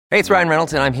Hey, it's Ryan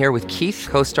Reynolds, and I'm here with Keith,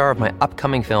 co-star of my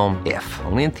upcoming film, If,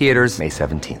 only in theaters May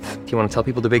 17th. Do you want to tell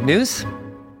people the big news?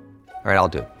 All right, I'll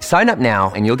do it. Sign up now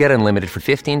and you'll get unlimited for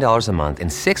 $15 a month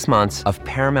and 6 months of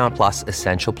Paramount Plus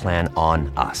Essential Plan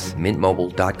on us.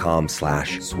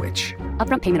 MintMobile.com/switch.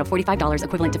 Upfront payment of $45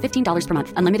 equivalent to $15 per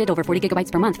month. Unlimited over 40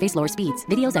 gigabytes per month. Face lower speeds.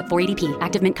 Videos at 480p.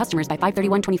 Active Mint customers by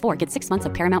 531.24 get 6 months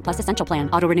of Paramount Plus Essential Plan.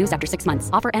 Auto renews after 6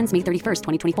 months. Offer ends May 31st,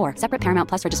 2024. Separate Paramount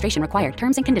Plus registration required.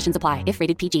 Terms and conditions apply if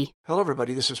rated PG. Hello,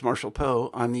 everybody. This is Marshall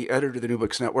Poe. I'm the editor of the New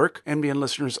Books Network. NBN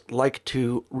listeners like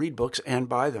to read books and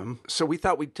buy them. So we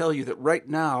thought we'd tell you that right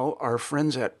now, our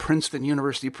friends at Princeton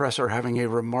University Press are having a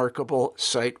remarkable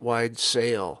site-wide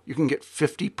sale. You can get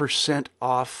 50%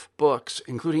 off books,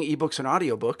 including ebooks and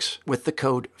audiobooks, with the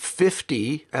code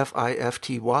 50,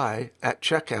 F-I-F-T-Y, at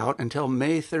checkout until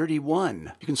May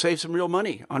 31. You can save some real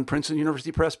money on Princeton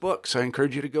University Press books. I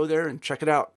encourage you to go there and check it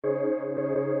out.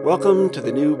 Welcome to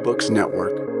the New Books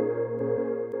Network.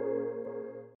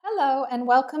 Hello, and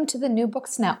welcome to the New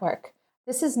Books Network.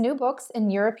 This is New Books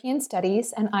in European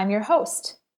Studies, and I'm your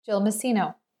host, Jill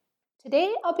Messino.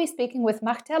 Today, I'll be speaking with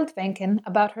Machteld Wenken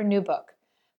about her new book,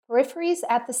 Peripheries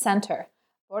at the Center,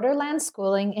 Borderland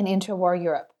Schooling in Interwar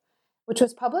Europe, which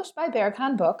was published by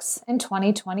Berghahn Books in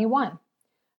 2021.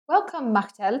 Welcome,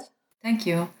 Machteld. Thank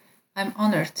you. I'm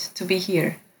honored to be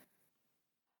here.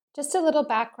 Just a little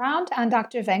background on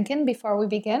Dr. Wenken before we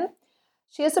begin.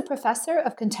 She is a professor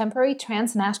of contemporary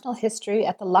transnational history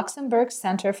at the Luxembourg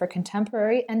Center for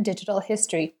Contemporary and Digital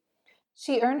History.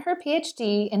 She earned her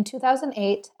PhD in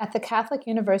 2008 at the Catholic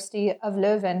University of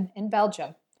Leuven in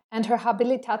Belgium, and her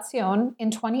Habilitation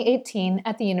in 2018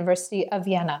 at the University of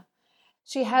Vienna.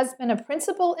 She has been a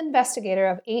principal investigator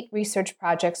of 8 research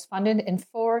projects funded in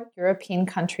 4 European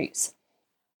countries.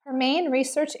 Her main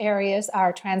research areas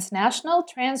are transnational,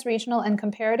 transregional, and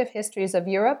comparative histories of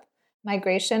Europe,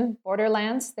 migration,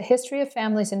 borderlands, the history of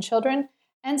families and children,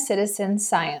 and citizen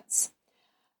science.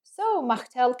 So,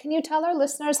 Machteld, can you tell our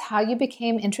listeners how you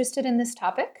became interested in this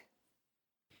topic?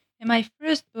 In my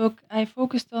first book, I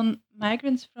focused on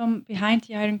migrants from behind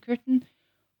the Iron Curtain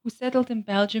who settled in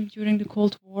Belgium during the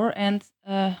Cold War, and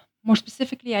more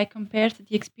specifically, I compared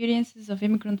the experiences of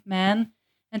immigrant men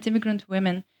and immigrant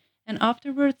women. And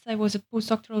afterwards, I was a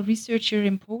postdoctoral researcher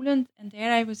in Poland, and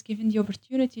there I was given the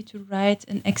opportunity to write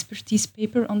an expertise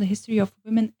paper on the history of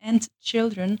women and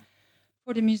children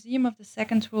for the Museum of the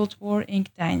Second World War in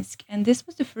Gdańsk. And this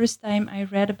was the first time I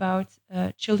read about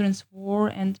children's war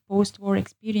and post-war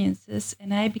experiences,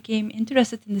 and I became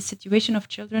interested in the situation of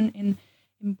children in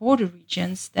border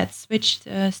regions that switched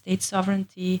state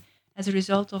sovereignty as a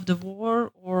result of the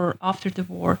war or after the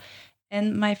war.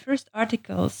 And my first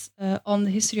articles on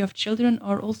the history of children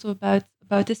are also about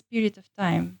this period of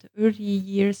time, the early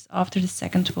years after the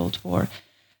Second World War.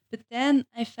 But then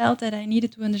I felt that I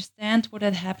needed to understand what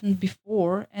had happened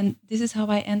before, and this is how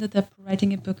I ended up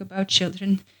writing a book about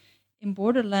children in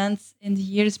borderlands in the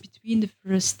years between the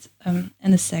First and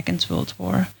the Second World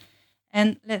War.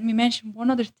 And let me mention one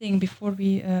other thing before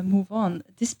we move on.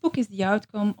 This book is the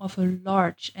outcome of a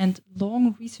large and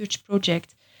long research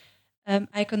project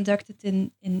I conducted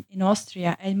in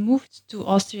Austria. I moved to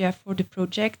Austria for the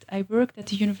project. I worked at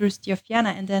the University of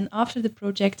Vienna, and then after the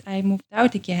project, I moved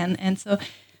out again. And so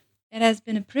it has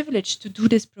been a privilege to do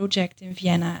this project in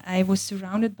Vienna. I was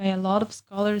surrounded by a lot of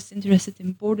scholars interested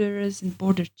in borders, in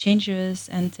border changes,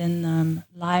 and in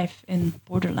life in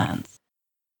borderlands.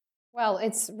 Well,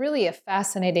 it's really a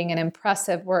fascinating and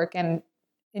impressive work, and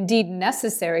indeed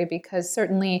necessary, because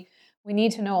certainly we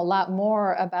need to know a lot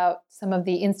more about some of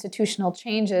the institutional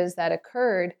changes that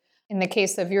occurred in the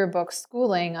case of your book,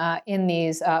 Schooling, in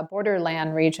these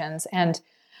borderland regions. And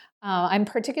I'm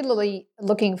particularly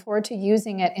looking forward to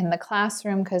using it in the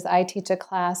classroom because I teach a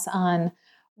class on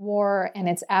war and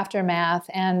its aftermath.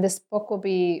 And this book will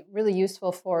be really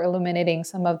useful for illuminating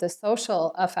some of the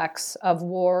social effects of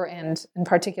war and, in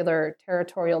particular,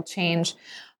 territorial change.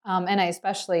 And I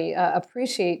especially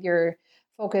appreciate your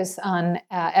focus on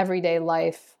everyday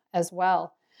life as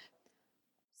well.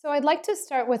 So I'd like to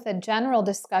start with a general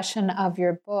discussion of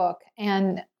your book.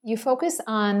 And you focus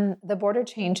on the border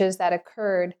changes that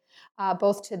occurred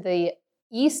both to the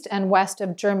east and west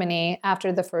of Germany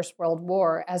after the First World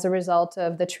War as a result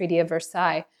of the Treaty of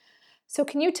Versailles. So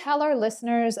can you tell our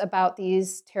listeners about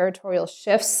these territorial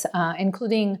shifts,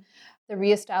 including the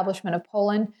reestablishment of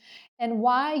Poland, and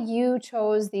why you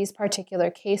chose these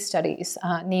particular case studies,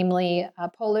 namely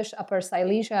Polish Upper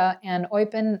Silesia and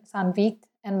Eupen, Sandvik,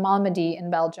 and Malmedy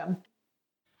in Belgium?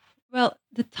 Well,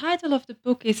 the title of the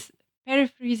book is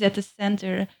Peripheries at the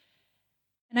Center.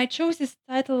 And I chose this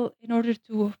title in order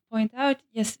to point out,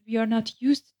 yes, we are not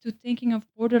used to thinking of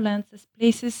borderlands as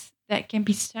places that can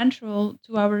be central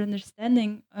to our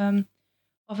understanding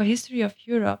of a history of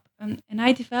Europe. And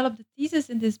I developed the thesis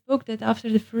in this book that after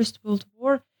the First World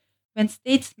War, when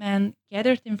statesmen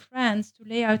gathered in France to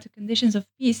lay out the conditions of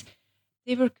peace,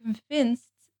 they were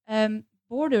convinced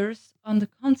borders on the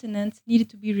continent needed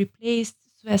to be replaced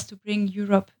so as to bring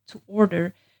Europe to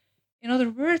order. In other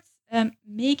words,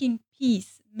 making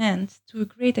peace meant, to a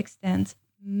great extent,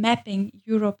 mapping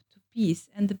Europe to peace.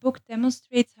 And the book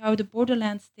demonstrates how the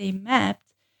borderlands they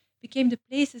mapped became the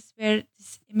places where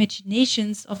these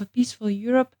imaginations of a peaceful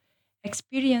Europe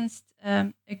experienced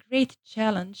a great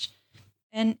challenge.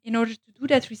 And in order to do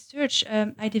that research,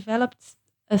 I developed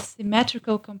a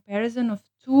symmetrical comparison of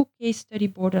two case study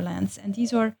borderlands. And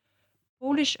these are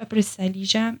Polish Upper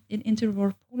Silesia in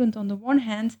interwar Poland on the one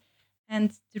hand,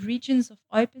 and the regions of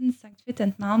Eupen, St. Vith,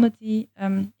 and Malmedy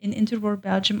in interwar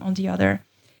Belgium on the other.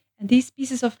 And these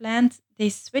pieces of land, they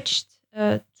switched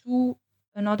to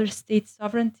another state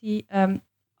sovereignty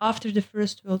after the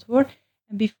First World War.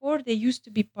 And before, they used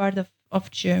to be part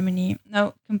of Germany.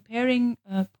 Now, comparing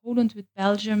Poland with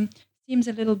Belgium seems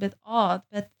a little bit odd,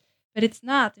 but it's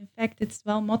not. In fact, it's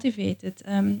well motivated.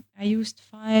 I used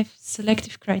 5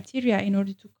 selective criteria in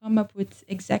order to come up with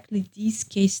exactly these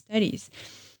case studies.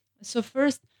 So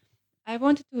first, I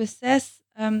wanted to assess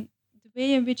the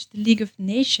way in which the League of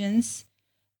Nations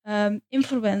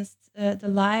influenced the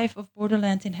life of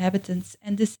borderland inhabitants.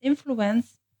 And this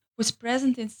influence was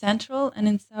present in Central and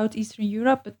in Southeastern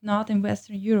Europe, but not in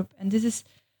Western Europe. And this is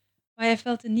why I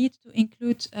felt the need to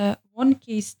include one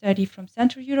case study from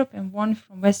Central Europe and one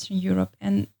from Western Europe.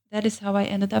 And that is how I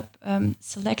ended up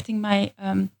selecting my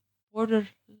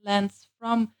borderlands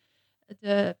from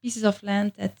the pieces of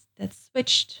land that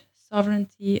switched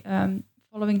sovereignty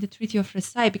following the Treaty of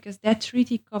Versailles, because that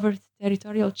treaty covered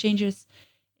territorial changes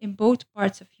in both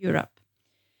parts of Europe.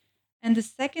 And the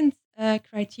second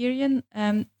criterion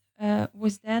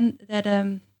was then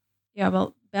that,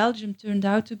 Belgium turned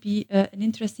out to be an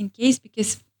interesting case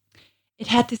because it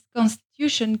had this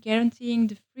constitution guaranteeing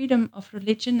the freedom of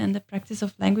religion and the practice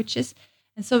of languages.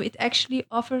 And so it actually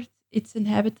offered its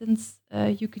inhabitants,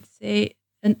 you could say,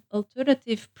 an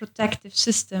alternative protective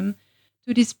system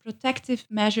to these protective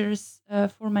measures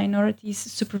for minorities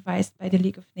supervised by the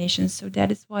League of Nations. So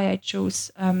that is why I chose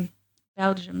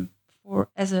Belgium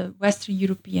as a Western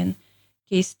European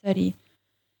case study.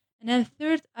 And then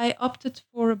third, I opted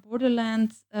for a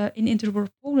borderland in interwar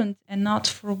Poland and not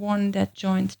for one that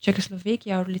joined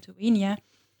Czechoslovakia or Lithuania,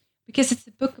 because it's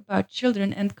a book about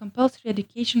children, and compulsory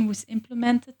education was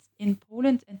implemented in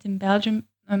Poland and in Belgium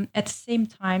at the same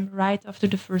time, right after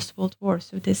the First World War.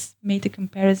 So this made the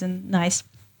comparison nice.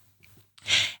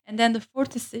 And then the fourth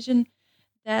decision,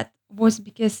 that was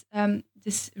because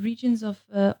these regions of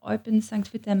Eupen, St.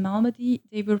 Vith, and Malmedy,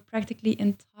 they were practically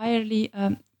entirely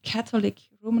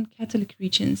Roman Catholic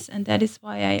regions. And that is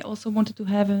why I also wanted to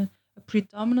have a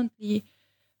predominantly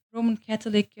Roman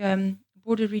Catholic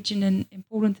border region in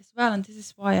Poland as well. And this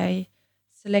is why I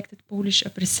selected Polish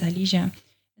Upper Silesia.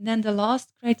 And then the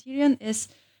last criterion is,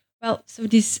 so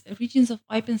these regions of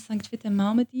Eupen, St. Vith, and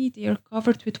Malmedy, they are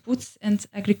covered with woods and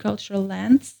agricultural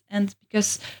lands. And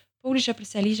because Polish Upper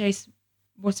Silesia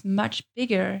was much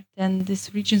bigger than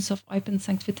these regions of Eupen,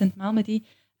 St. Vith, and Malmedy,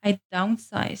 I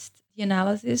downsized the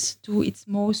analysis to its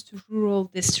most rural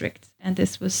district. And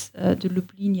this was the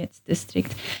Lubliniec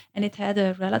district. And it had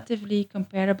a relatively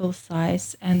comparable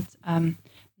size and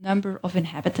number of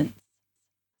inhabitants.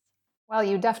 Well,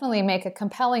 you definitely make a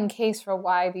compelling case for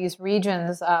why these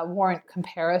regions warrant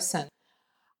comparison.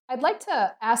 I'd like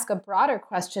to ask a broader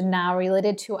question now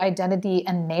related to identity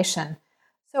and nation.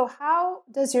 So how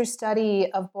does your study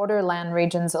of borderland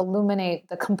regions illuminate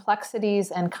the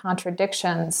complexities and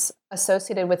contradictions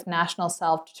associated with national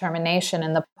self-determination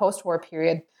in the post-war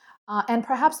period? And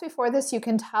perhaps before this, you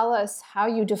can tell us how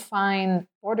you define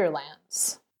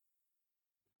borderlands.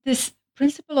 This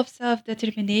principle of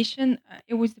self-determination,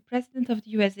 it was the president of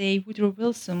the USA, Woodrow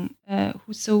Wilson,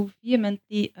 who so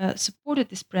vehemently supported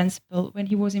this principle when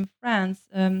he was in France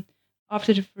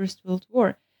after the First World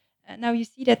War. Now you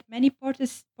see that many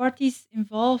parties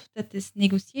involved at this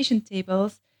negotiation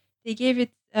tables, they gave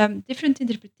it different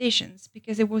interpretations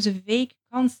because it was a vague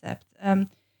concept.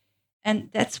 And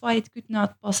that's why it could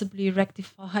not possibly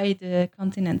rectify the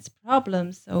continent's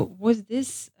problems. So was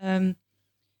this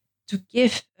to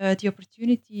give the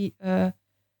opportunity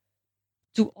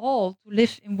to all to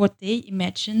live in what they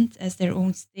imagined as their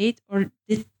own state, or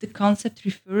did the concept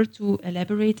refer to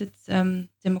elaborated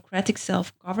democratic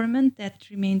self-government? That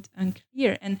remained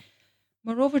unclear. And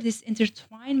Moreover, this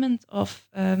intertwinement of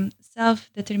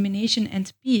self-determination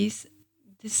and peace,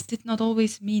 this did not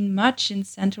always mean much in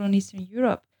Central and Eastern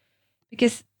Europe,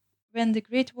 because when the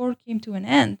Great War came to an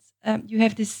end, you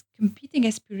have these competing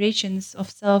aspirations of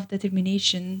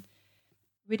self-determination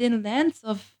within lands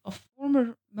of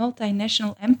former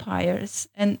multinational empires,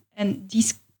 and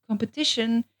these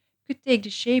competition could take the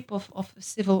shape of a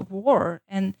civil war,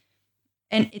 and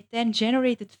it then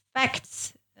generated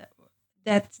facts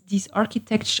that these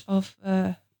architects of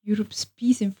Europe's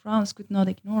peace in France could not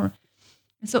ignore.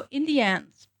 And so in the end,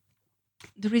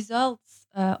 the results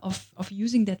of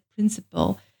using that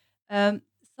principle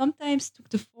sometimes took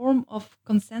the form of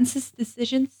consensus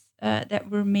decisions that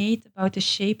were made about the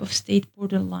shape of state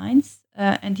border lines.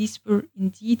 And these were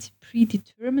indeed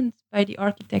predetermined by the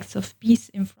architects of peace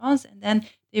in France, and then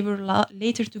they were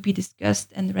later to be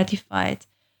discussed and ratified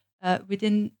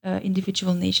within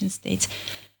individual nation states.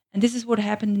 And this is what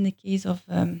happened in the case of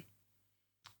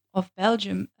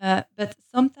Belgium. But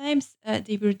sometimes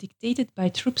they were dictated by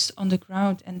troops on the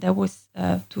ground, and that was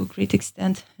to a great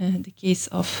extent the case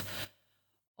of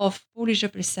Polish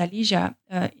Upper Silesia.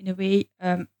 In a way,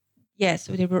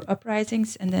 so there were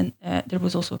uprisings, and then there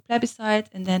was also a plebiscite,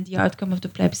 and then the outcome of the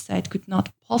plebiscite could not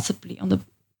possibly, on the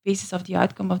basis of the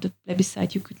outcome of the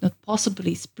plebiscite, you could not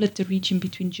possibly split the region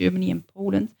between Germany and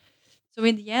Poland. So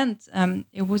in the end,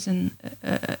 it was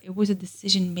a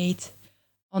decision made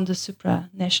on the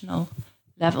supranational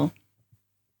level.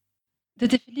 The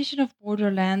definition of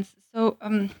borderlands. So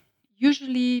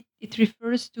usually it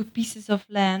refers to pieces of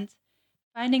land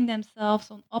finding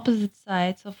themselves on opposite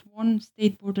sides of one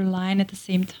state border line at the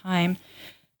same time.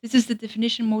 This is the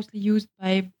definition mostly used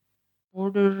by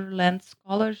borderland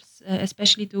scholars,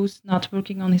 especially those not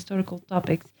working on historical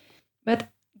topics. But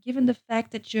given the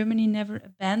fact that Germany never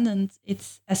abandoned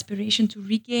its aspiration to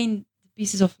regain the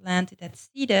pieces of land it had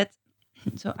ceded,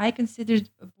 so I considered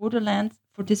a borderland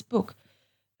for this book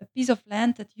a piece of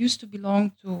land that used to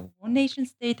belong to one nation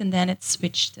state, and then it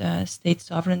switched state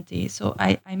sovereignty. So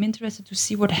I'm interested to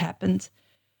see what happened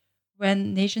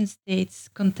when nation states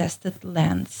contested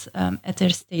lands at their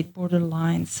state border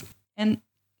lines. And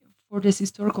for this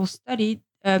historical study,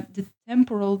 the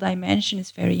temporal dimension is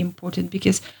very important,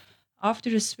 because after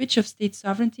a switch of state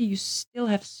sovereignty, you still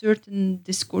have certain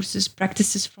discourses,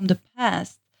 practices from the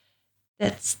past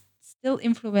that still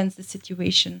influence the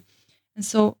situation. And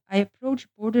so I approach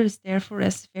borders, therefore,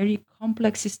 as very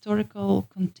complex historical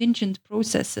contingent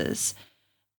processes,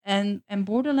 and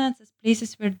borderlands as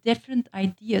places where different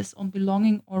ideas on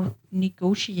belonging are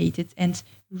negotiated and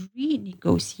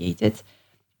renegotiated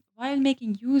while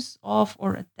making use of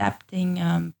or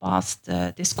adapting past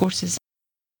discourses.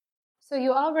 So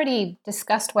you already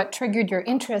discussed what triggered your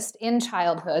interest in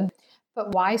childhood,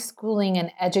 but why schooling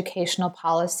and educational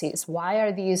policies? Why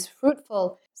are these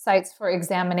fruitful sites for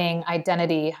examining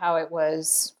identity, how it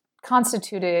was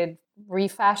constituted,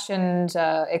 refashioned,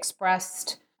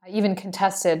 expressed, even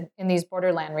contested in these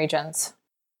borderland regions?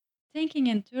 Thinking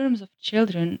in terms of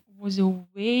children was a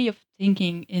way of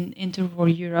thinking in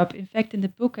interwar Europe. In fact, in the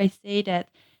book, I say that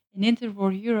in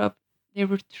interwar Europe, there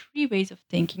were three ways of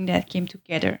thinking that came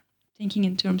together. Thinking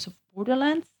in terms of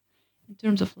borderlands, in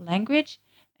terms of language,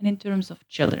 and in terms of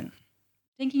children.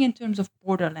 Thinking in terms of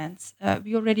borderlands,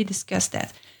 we already discussed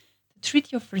that. The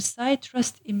Treaty of Versailles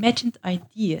thrust imagined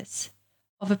ideas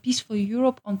of a peaceful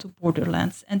Europe onto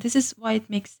borderlands, and this is why it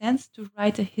makes sense to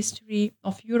write a history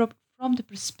of Europe from the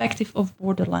perspective of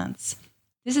borderlands.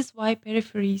 This is why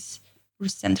peripheries were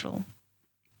central.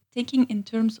 Thinking in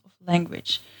terms of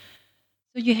language.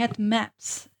 So you had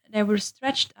maps that were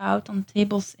stretched out on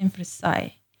tables in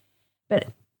Versailles, but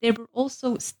there were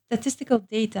also statistical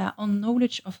data on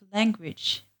knowledge of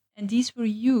language, and these were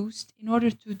used in order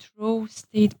to draw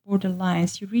state border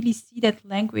lines. You really see that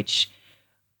language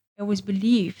was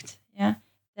believed,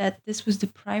 that this was the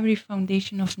primary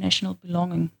foundation of national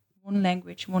belonging. One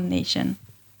language, one nation.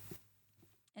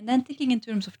 And then thinking in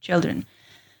terms of children.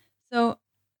 So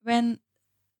when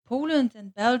Poland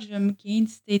and Belgium gained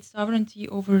state sovereignty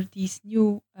over these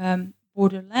new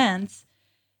borderlands,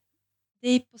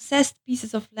 they possessed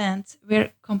pieces of land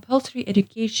where compulsory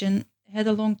education had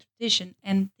a long tradition,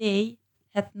 and they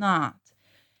had not.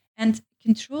 And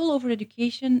control over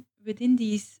education within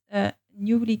these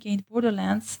newly gained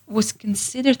borderlands was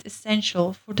considered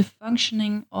essential for the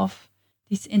functioning of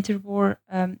these interwar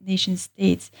nation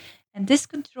states. And this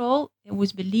control, it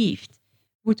was believed,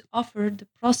 would offer the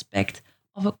prospect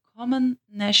of a common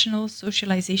national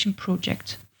socialization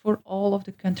project for all of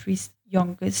the country's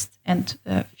youngest and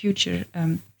future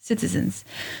citizens.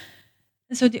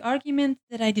 And so the argument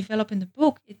that I develop in the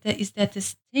book is that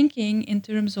this thinking in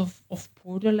terms of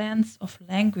borderlands, of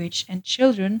language and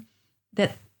children,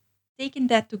 that taking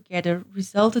that together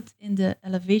resulted in the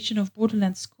elevation of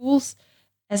borderland schools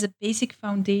as a basic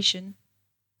foundation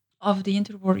of the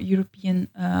interwar European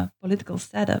political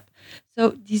setup.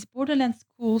 So these borderland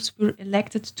schools were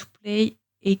elected to play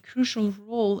a crucial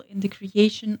role in the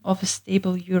creation of a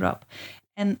stable Europe.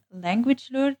 And language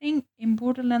learning in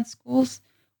borderland schools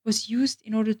was used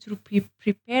in order to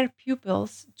prepare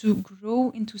pupils to grow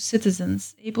into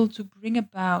citizens able to bring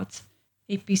about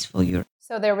a peaceful Europe.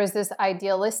 So there was this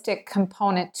idealistic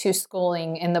component to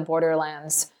schooling in the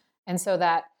borderlands. And so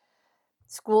that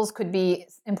schools could be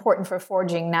important for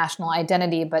forging national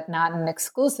identity, but not an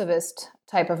exclusivist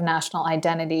type of national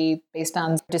identity based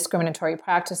on discriminatory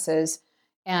practices,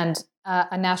 and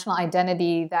a national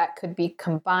identity that could be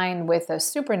combined with a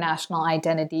supranational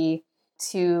identity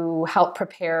to help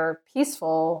prepare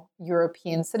peaceful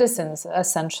European citizens,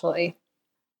 essentially.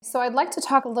 So I'd like to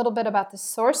talk a little bit about the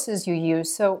sources you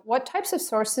use. So what types of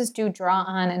sources do you draw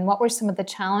on, and what were some of the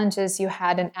challenges you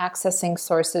had in accessing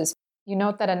sources? You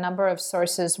note that a number of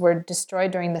sources were destroyed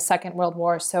during the Second World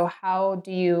War. So how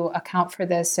do you account for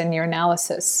this in your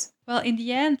analysis? Well, in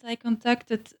the end, I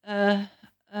conducted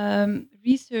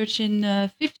research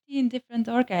in 15 different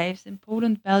archives in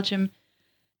Poland, Belgium,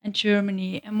 and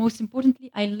Germany. And most importantly,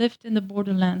 I lived in the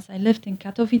borderlands. I lived in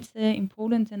Katowice in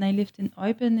Poland, and I lived in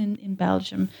Eupen in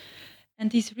Belgium. And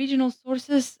these regional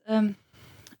sources,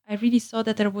 I really saw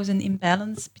that there was an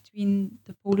imbalance between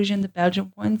the Polish and the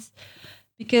Belgian ones,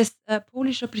 because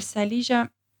Polish Upper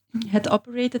Silesia had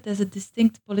operated as a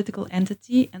distinct political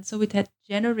entity, and so it had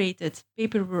generated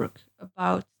paperwork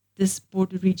about this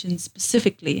border region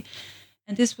specifically.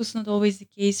 And this was not always the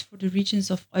case for the regions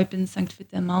of Eupen, Sankt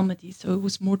Vith, and Malmedy, so it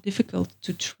was more difficult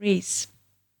to trace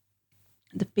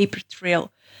the paper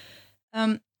trail.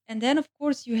 And then, of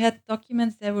course, you had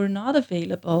documents that were not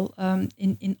available.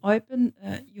 In Eupen,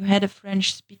 you had a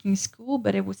French-speaking school,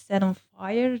 but it was set on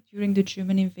fire during the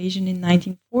German invasion in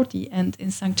 1940. And in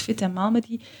Sankt Vith and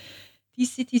Malmedy,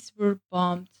 these cities were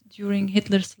bombed during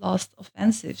Hitler's last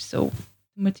offensive. So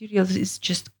the materials is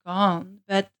just gone.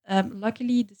 But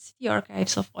luckily, the city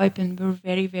archives of Eupen were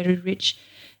very, very rich.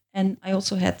 And I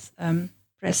also had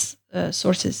press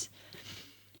sources.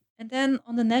 And then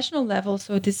on the national level,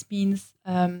 so this means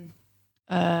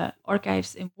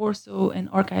archives in Warsaw and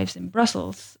archives in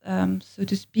Brussels, so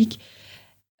to speak.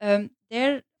 There,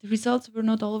 the results were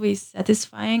not always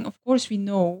satisfying. Of course, we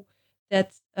know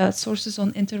that sources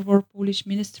on interwar Polish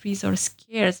ministries are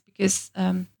scarce because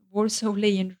Warsaw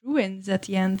lay in ruins at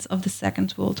the end of the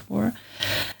Second World War.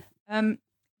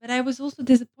 But I was also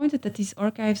disappointed that these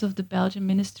archives of the Belgian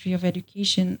Ministry of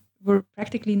Education were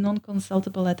practically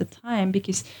non-consultable at the time,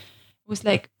 because it was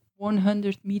like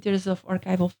 100 meters of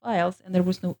archival files and there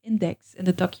was no index, and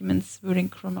the documents were in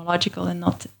chronological and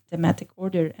not thematic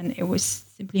order, and it was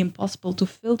simply impossible to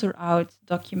filter out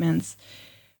documents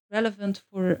relevant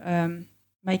for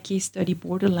my case study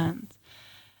Borderland.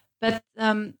 But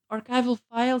archival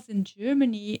files in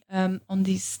Germany on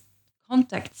these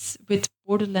contacts with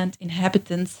borderland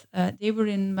inhabitants, they were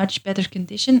in much better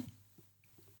condition.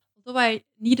 Although I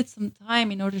needed some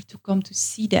time in order to come to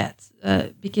see that,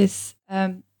 because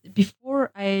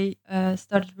before I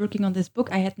started working on this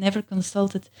book, I had never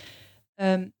consulted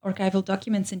archival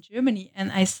documents in Germany,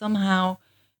 and I somehow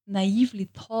naively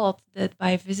thought that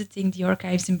by visiting the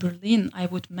archives in Berlin, I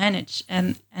would manage,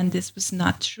 and this was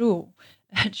not true.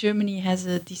 Germany has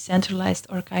a decentralized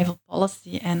archival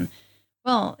policy, and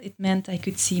well, it meant I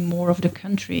could see more of the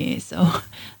country. So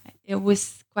it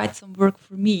was quite some work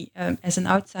for me as an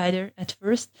outsider at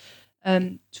first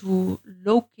to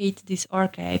locate these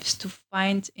archives, to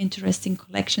find interesting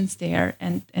collections there,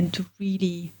 and to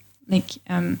really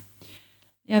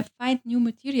find new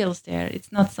materials there.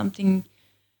 It's not something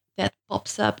that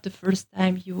pops up the first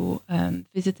time you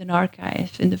visit an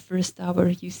archive. In the first hour,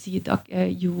 you see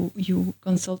you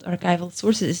consult archival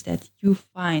sources, that you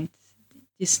find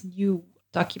this new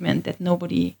document that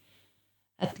nobody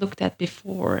had looked at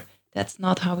before. That's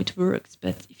not how it works.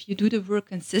 But if you do the work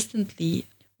consistently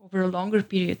over a longer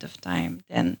period of time,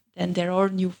 then there are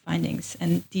new findings,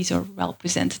 and these are well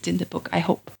presented in the book, I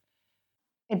hope.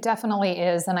 It definitely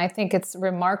is. And I think it's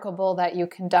remarkable that you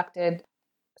conducted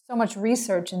so much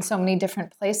research in so many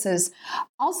different places.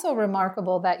 Also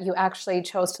remarkable that you actually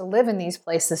chose to live in these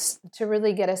places to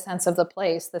really get a sense of the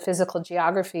place, the physical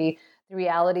geography, the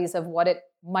realities of what it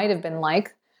might have been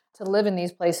like to live in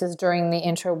these places during the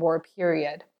interwar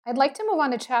period. I'd like to move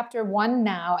on to chapter 1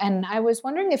 now, and I was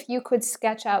wondering if you could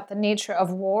sketch out the nature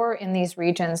of war in these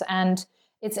regions and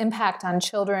its impact on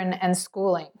children and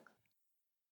schooling?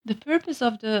 The purpose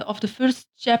of the first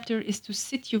chapter is to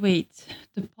situate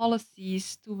the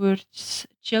policies towards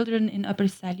children in Upper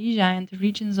Silesia and the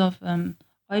regions of Eupen,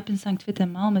 Sankt Vith,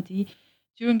 and Malmedy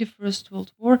during the First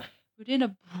World War within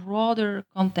a broader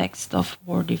context of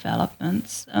war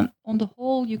developments. On the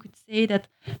whole, you could say that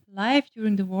life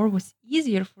during the war was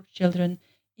easier for children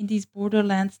in these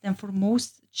borderlands than for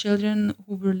most children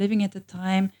who were living at the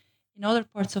time in other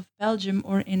parts of Belgium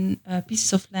or in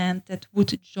pieces of land that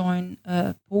would join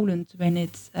Poland when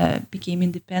it became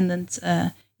independent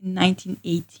in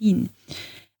 1918.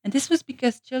 And this was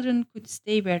because children could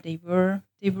stay where they were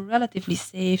relatively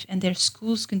safe, and their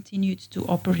schools continued to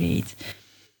operate.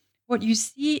 What you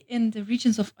see in the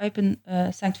regions of Eupen,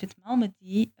 Sankt Vith,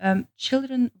 Malmedy,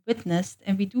 children witnessed,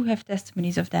 and we do have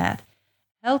testimonies of that,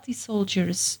 healthy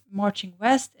soldiers marching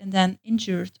west and then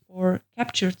injured or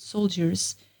captured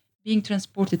soldiers being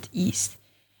transported east.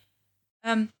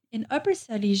 In Upper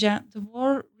Silesia, the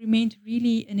war remained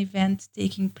really an event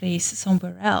taking place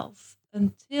somewhere else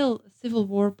until a civil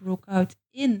war broke out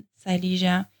in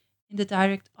Silesia in the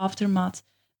direct aftermath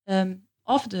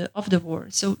of the war.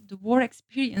 So the war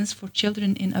experience for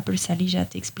children in Upper Silesia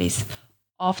takes place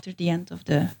after the end of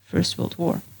the First World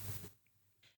War.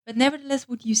 But nevertheless,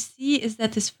 what you see is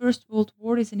that this First World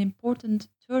War is an important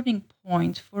turning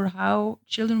point for how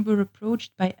children were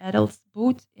approached by adults,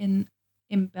 both in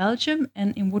Belgium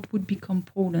and in what would become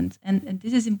Poland. And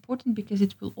this is important because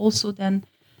it will also then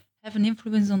have an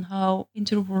influence on how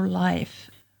interwar life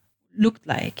looked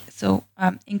like. So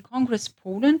in Congress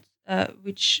Poland,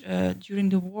 which during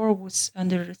the war was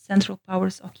under Central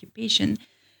Powers occupation,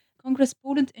 Congress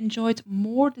Poland enjoyed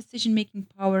more decision-making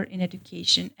power in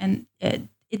education, and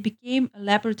it became a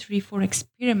laboratory for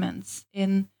experiments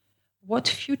in what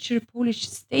future Polish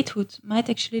statehood might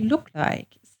actually look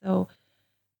like. So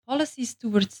policies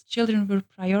towards children were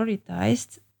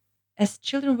prioritized as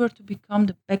children were to become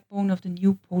the backbone of the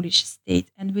new Polish state.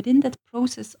 And within that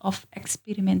process of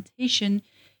experimentation,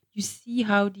 you see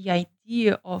how the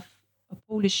idea of a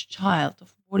Polish child,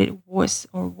 of what it was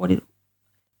or what it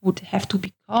would have to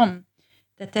become,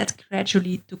 that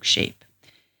gradually took shape.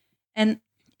 And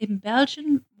in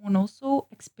Belgium, one also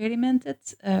experimented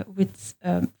with,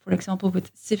 for example,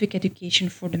 with civic education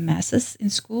for the masses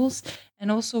in schools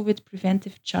and also with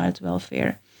preventive child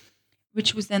welfare,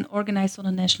 which was then organized on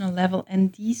a national level.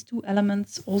 And these two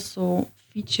elements also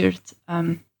featured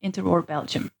interwar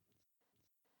Belgium.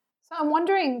 So I'm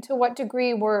wondering, to what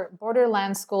degree were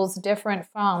borderland schools different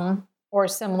from or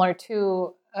similar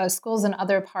to schools in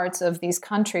other parts of these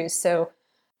countries? So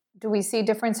do we see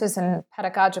differences in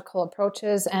pedagogical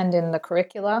approaches and in the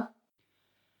curricula?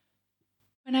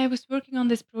 When I was working on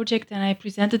this project and I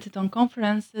presented it on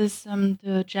conferences,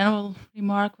 the general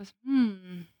remark was,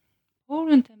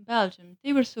 Poland and Belgium,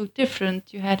 they were so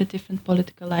different. You had a different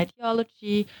political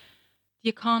ideology, the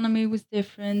economy was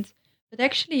different. But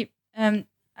actually,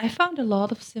 I found a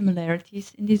lot of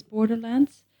similarities in these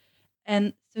borderlands.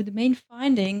 And so the main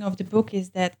finding of the book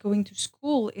is that going to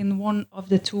school in one of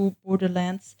the two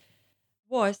borderlands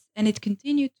was, and it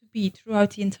continued to be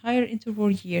throughout the entire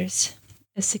interwar years,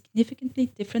 a significantly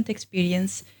different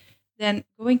experience than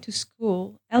going to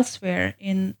school elsewhere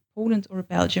in Poland or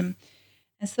Belgium.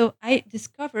 And so I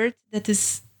discovered that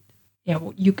this,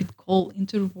 what you could call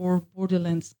interwar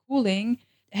borderland schooling,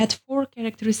 had four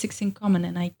characteristics in common.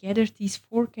 And I gathered these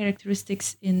four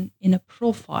characteristics in a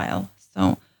profile.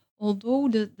 So although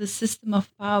the system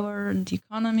of power and the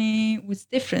economy was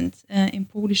different in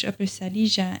Polish Upper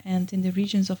Silesia and in the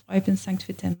regions of Eupen, Sankt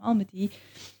Vith, and Malmedy,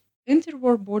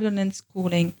 interwar borderland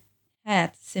schooling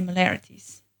had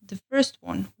similarities. The first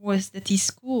one was that these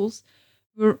schools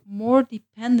were more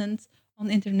dependent on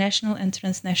international and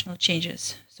transnational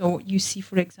changes. So you see,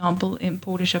 for example, in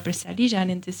Polish Upper Silesia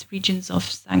and in these regions of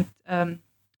Eupen,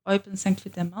 Sankt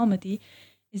Vith, and Malmedy,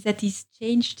 is that these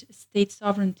changed state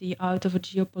sovereignty out of a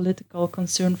geopolitical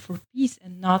concern for peace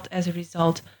and not as a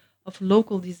result of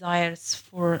local desires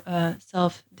for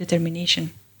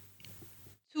self-determination.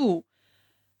 Two,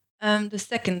 the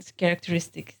second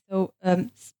characteristic. So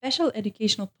special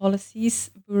educational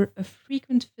policies were a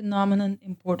frequent phenomenon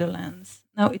in borderlands.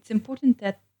 Now, it's important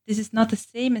that this is not the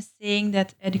same as saying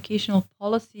that educational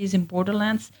policies in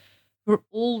borderlands were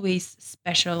always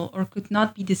special or could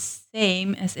not be the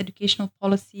same as educational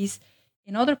policies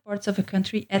in other parts of a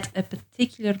country at a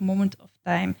particular moment of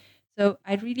time. So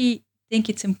I really think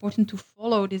it's important to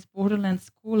follow this borderland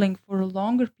schooling for a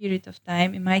longer period of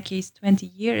time, in my case 20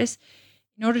 years,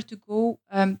 in order to go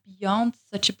beyond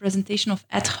such a presentation of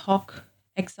ad hoc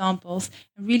examples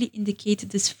and really indicated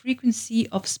this frequency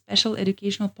of special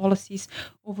educational policies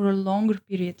over a longer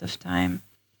period of time.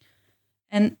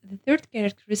 And the third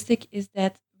characteristic is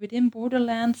that within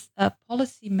borderlands,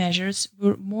 policy measures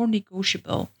were more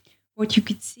negotiable. What you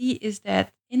could see is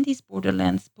that in these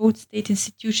borderlands, both state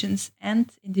institutions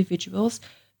and individuals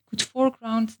could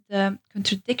foreground the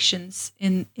contradictions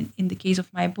in the case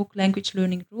of my book, Language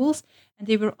Learning Rules, and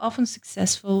they were often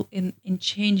successful in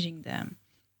changing them.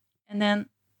 And then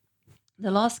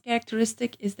the last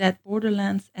characteristic is that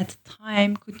borderlands at the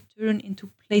time could turn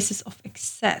into places of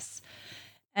excess.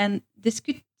 And this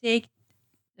could take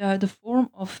the form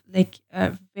of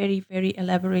very, very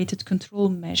elaborated control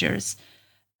measures.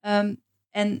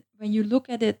 And when you look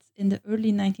at it in the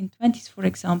early 1920s, for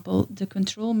example, the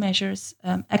control measures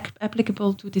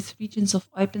applicable to these regions of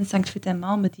Eupen, Sankt Vith, and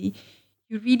Malmedy,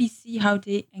 you really see how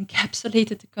they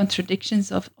encapsulated the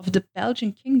contradictions of the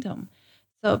Belgian kingdom.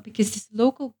 So, because this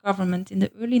local government in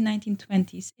the early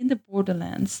 1920s in the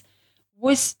borderlands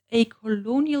was a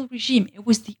colonial regime. It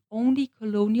was the only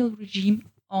colonial regime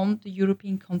on the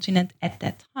European continent at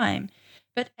that time.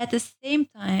 But at the same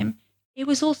time, it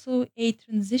was also a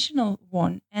transitional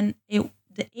one. And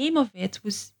the aim of it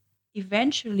was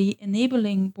eventually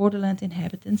enabling borderland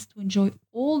inhabitants to enjoy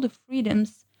all the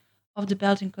freedoms of the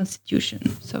Belgian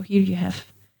constitution. So here you have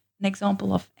an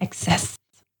example of access.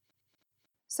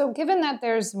 So given that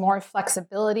there's more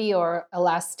flexibility or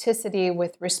elasticity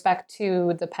with respect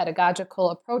to the pedagogical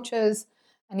approaches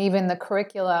and even the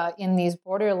curricula in these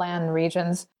borderland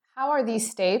regions, how are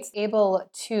these states able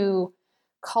to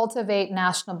cultivate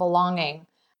national belonging?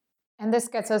 And this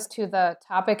gets us to the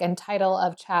topic and title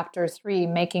of Chapter 3,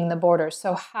 Making the Border.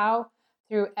 So how,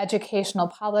 through educational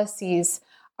policies,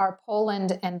 are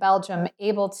Poland and Belgium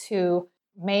able to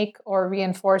make or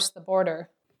reinforce the border?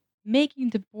 Making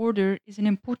the border is an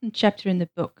important chapter in the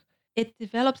book. It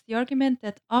develops the argument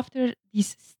that after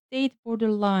these state border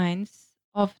lines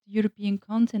of the European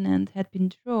continent had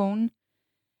been drawn,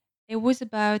 it was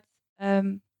about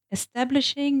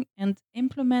establishing and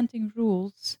implementing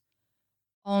rules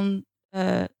on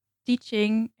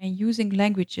teaching and using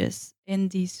languages in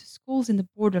these schools in the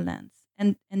borderlands.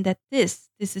 And that this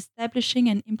establishing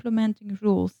and implementing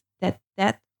rules, that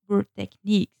were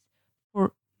techniques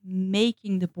for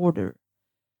making the border.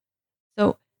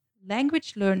 So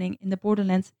language learning in the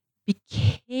borderlands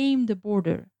became the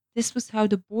border. This was how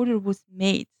the border was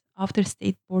made after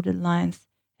state border lines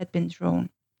had been drawn.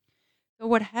 So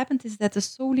what happened is that the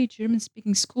solely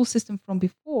German-speaking school system from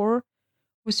before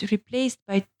was replaced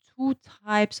by two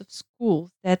types of schools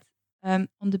that, on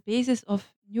the basis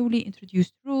of newly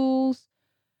introduced rules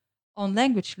on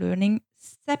language learning,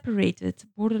 separated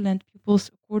borderland pupils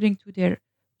according to their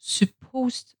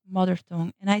supposed mother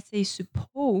tongue. And I say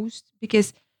supposed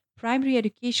because primary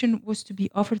education was to be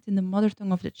offered in the mother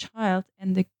tongue of the child,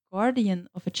 and the guardian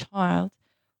of a child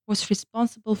was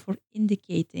responsible for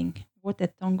indicating what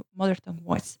that mother tongue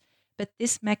was. But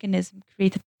this mechanism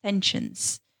created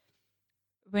tensions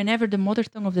whenever the mother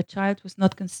tongue of the child was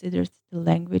not considered the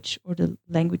language or the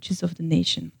languages of the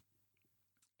nation.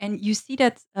 And you see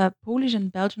that Polish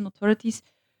and Belgian authorities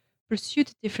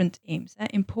pursued different aims.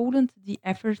 In Poland, the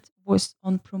effort was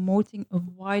on promoting a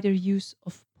wider use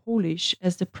of Polish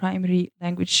as the primary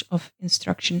language of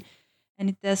instruction. And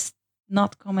it does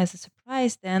not come as a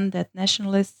surprise then that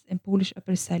nationalists in Polish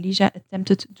Upper Silesia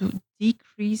attempted to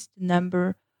decrease the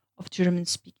number of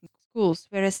German-speaking schools.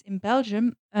 Whereas in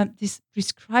Belgium, this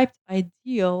prescribed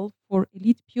ideal for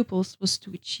elite pupils was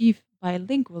to achieve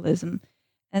bilingualism.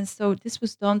 And so this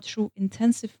was done through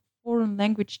intensive foreign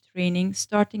language training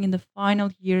starting in the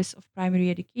final years of primary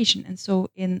education. And so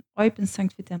in Eupen,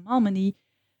 Sankt Vith, and Malmedy,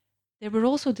 there were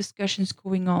also discussions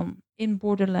going on in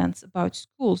borderlands about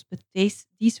schools, but these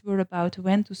were about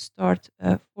when to start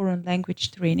foreign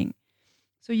language training.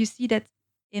 So you see that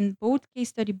in both case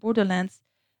study borderlands,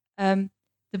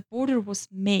 the border was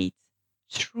made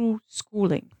through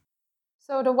schooling.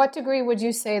 So to what degree would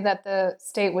you say that the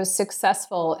state was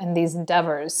successful in these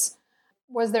endeavors?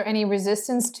 Was there any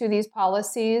resistance to these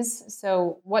policies?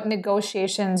 So what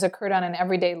negotiations occurred on an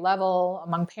everyday level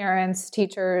among parents,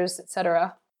 teachers,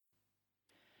 etc.?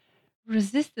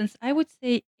 Resistance, I would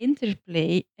say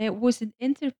interplay. It was an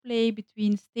interplay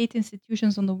between state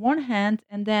institutions on the one hand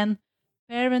and then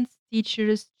parents,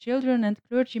 teachers, children, and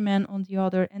clergymen on the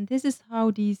other. And this is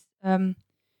how these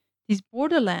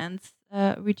borderlands,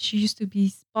 which used to be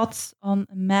spots on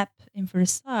a map in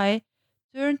Versailles,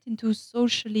 turned into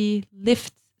socially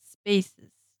lived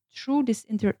spaces through this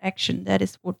interaction. That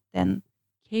is what then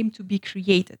came to be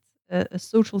created, a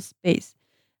social space.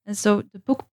 And so the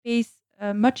book pays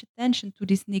much attention to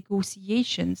these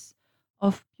negotiations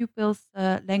of pupils'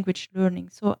 language learning.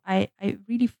 So I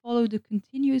really follow the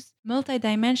continuous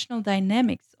multidimensional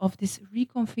dynamics of this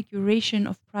reconfiguration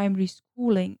of primary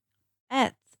schooling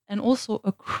at and also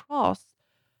across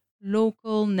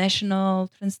local, national,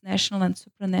 transnational, and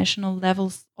supranational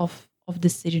levels of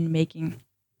decision making.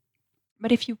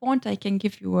 But if you want, I can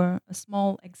give you a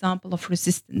small example of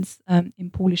resistance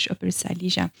in Polish Upper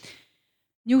Silesia.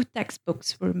 New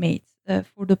textbooks were made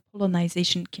for the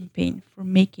Polonization campaign, for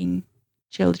making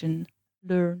children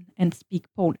learn and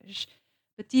speak Polish.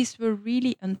 But these were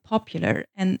really unpopular,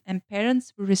 and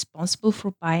parents were responsible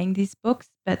for buying these books,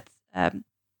 but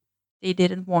they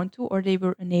didn't want to or they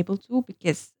were unable to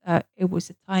because it was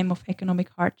a time of economic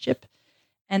hardship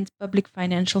and public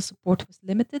financial support was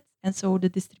limited. And so the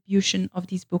distribution of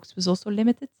these books was also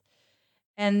limited.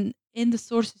 And in the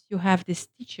sources, you have this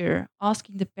teacher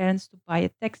asking the parents to buy a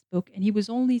textbook, and he was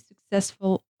only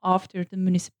successful after the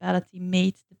municipality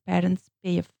made the parents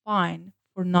pay a fine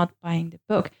for not buying the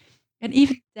book. And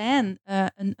even then,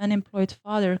 an unemployed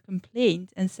father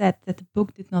complained and said that the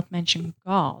book did not mention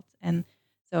God. And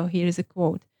so here is a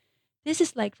quote. "This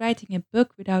is like writing a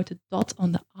book without a dot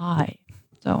on the I."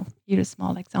 So here's a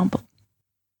small example.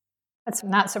 That's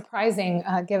not surprising,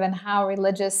 given how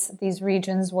religious these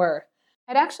regions were.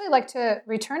 I'd actually like to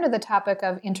return to the topic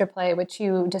of interplay, which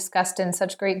you discussed in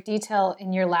such great detail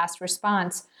in your last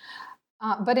response.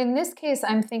 But in this case,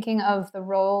 I'm thinking of the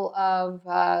role of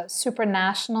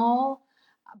supranational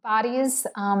bodies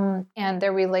and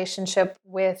their relationship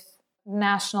with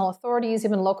national authorities,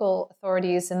 even local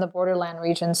authorities in the borderland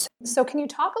regions. So can you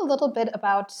talk a little bit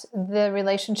about the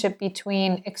relationship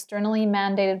between externally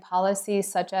mandated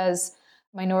policies such as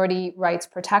minority rights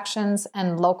protections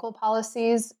and local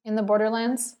policies in the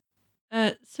borderlands?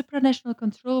 Supranational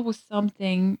control was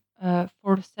something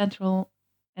for Central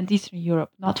and Eastern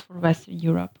Europe, not for Western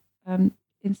Europe.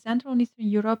 In Central and Eastern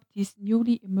Europe, these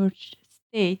newly emerged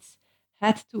states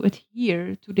had to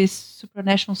adhere to this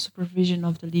supranational supervision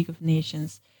of the League of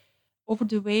Nations over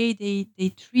the way they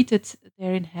treated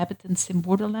their inhabitants in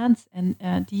borderlands.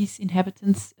 And these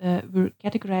inhabitants were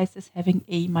categorized as having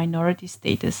a minority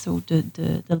status. So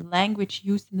the language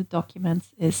used in the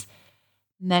documents is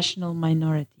national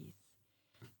minorities.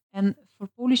 And for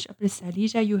Polish Upper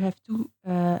Silesia, you have two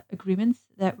agreements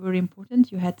that were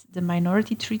important. You had the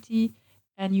Minority Treaty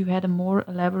and you had a more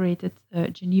elaborated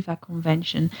Geneva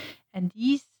Convention. And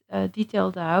these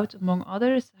detailed out, among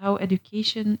others, how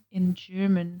education in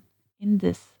German in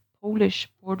this Polish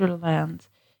borderland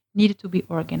needed to be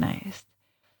organized.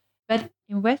 But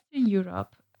in Western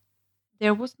Europe,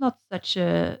 there was not such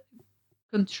a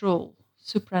control,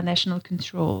 supranational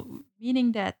control,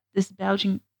 meaning that this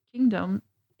Belgian kingdom,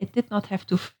 it did not have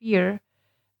to fear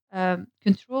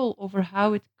control over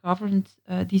how it governed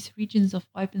these regions of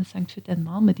Eupen, Sankt Vith, and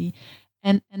Malmedy.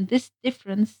 And this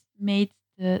difference made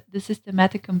the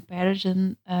systematic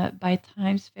comparison by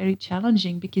times very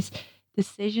challenging because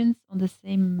decisions on the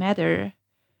same matter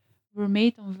were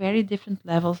made on very different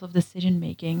levels of decision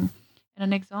making. And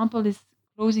an example is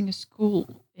closing a school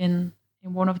in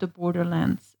one of the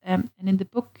borderlands. And in the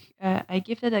book, I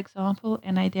give that example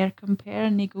and I there compare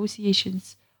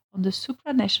negotiations on the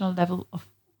supranational level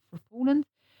for Poland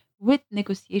with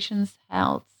negotiations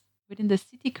held within the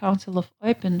city council of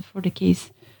Eupen for the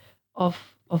case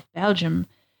of Belgium.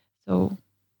 So,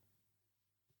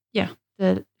 yeah,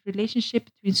 the relationship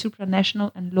between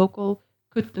supranational and local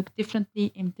could look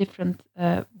differently in different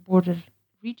border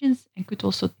regions and could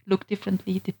also look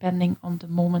differently depending on the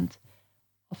moment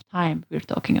of time we're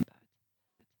talking about.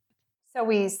 So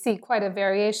we see quite a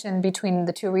variation between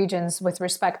the two regions with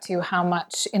respect to how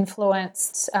much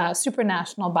influence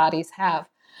supranational bodies have.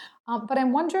 But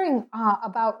I'm wondering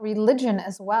about religion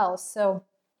as well. So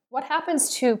what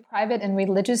happens to private and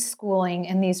religious schooling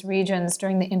in these regions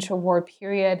during the intra-war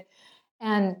period?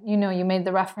 And, you made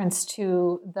the reference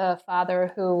to the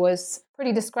father who was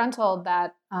pretty disgruntled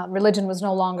that religion was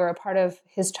no longer a part of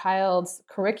his child's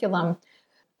curriculum.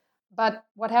 But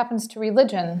what happens to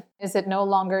religion? Is it no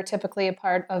longer typically a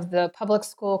part of the public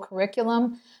school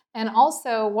curriculum? And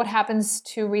also, what happens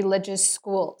to religious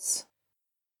schools?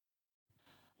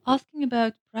 Asking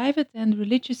about private and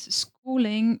religious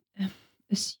schooling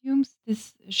assumes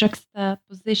this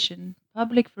juxtaposition,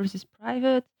 public versus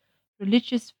private,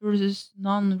 religious versus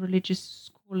non-religious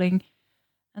schooling.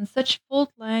 And such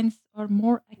fault lines are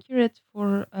more accurate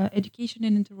for education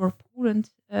in interwar Poland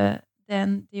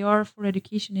than they are for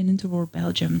education in interwar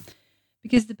Belgium.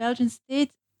 Because the Belgian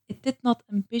state, it did not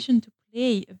ambition to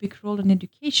play a big role in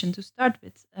education to start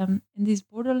with. In these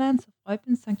borderlands of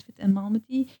Eupen, Sankt Vith, and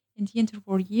Malmedy, in the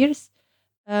interwar years,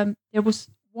 there was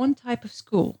one type of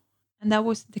school, and that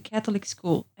was the Catholic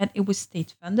school. And it was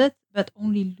state-funded, but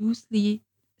only loosely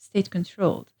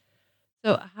state-controlled.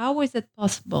 So how was that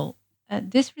possible?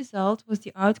 This result was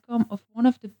the outcome of one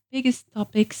of the biggest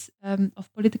topics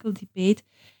of political debate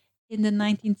in the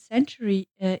 19th century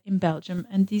in Belgium,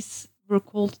 and these were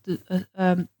called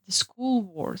the school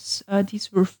wars.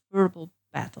 These were verbal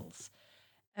battles.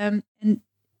 And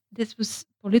this was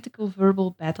political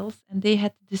verbal battles, and they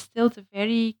had distilled a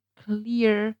very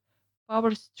clear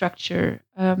power structure,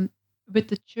 with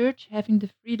the church having the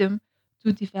freedom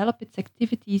to develop its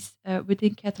activities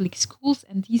within Catholic schools,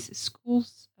 and these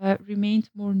schools remained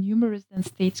more numerous than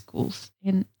state schools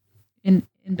in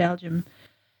Belgium.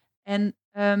 And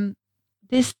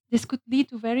this could lead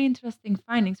to very interesting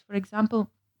findings. For example,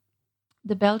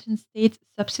 the Belgian state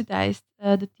subsidized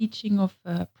the teaching of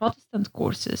Protestant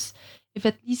courses if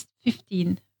at least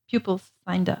 15 pupils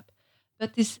signed up.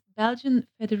 But this Belgian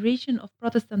Federation of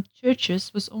Protestant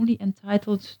Churches was only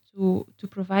entitled to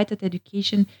provide that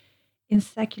education in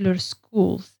secular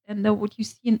schools. And what you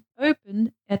see in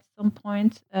Eupen at some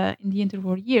point in the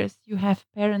interwar years, you have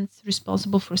parents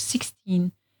responsible for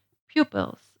 16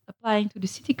 pupils applying to the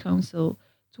city council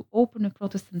to open a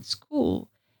Protestant school.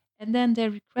 And then their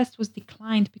request was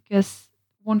declined because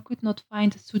one could not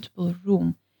find a suitable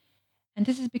room. And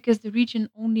this is because the region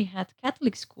only had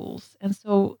Catholic schools. And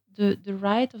so the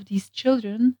right of these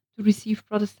children to receive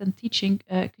Protestant teaching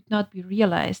could not be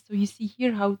realized. So you see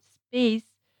here how space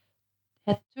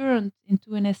had turned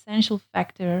into an essential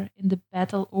factor in the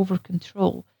battle over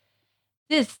control.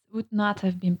 This would not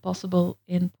have been possible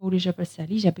in Polish Upper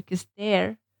Silesia because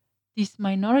there, these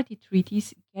minority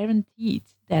treaties guaranteed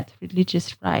that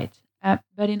religious right.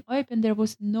 But in Eupen, there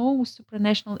was no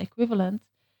supranational equivalent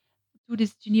to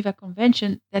this Geneva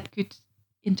Convention that could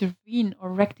intervene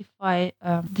or rectify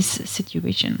this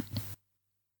situation.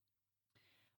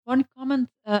 One comment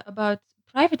about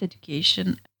private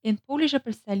education. In Polish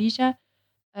Upper Silesia,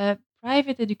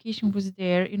 private education was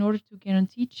there in order to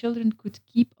guarantee children could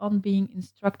keep on being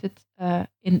instructed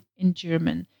in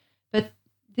German. But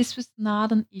this was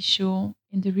not an issue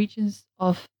in the regions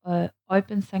of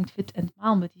Eupen, Sankt Vith, and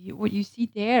Malmedy. What you see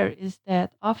there is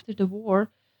that after the war,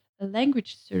 a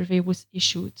language survey was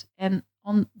issued. And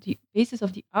on the basis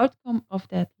of the outcome of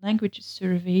that language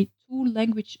survey, 2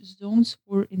 language zones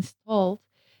were installed.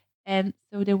 And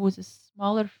so there was a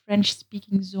smaller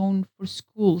French-speaking zone for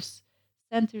schools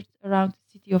centered around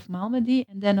the city of Malmedy,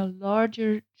 and then a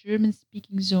larger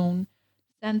German-speaking zone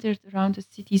centered around the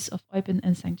cities of Eupen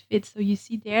and Sankt Vith. So you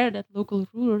see there that local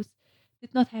rulers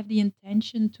did not have the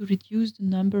intention to reduce the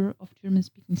number of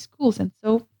German-speaking schools, and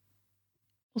so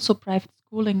also private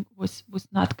schooling was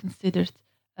not considered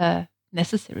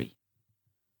necessary.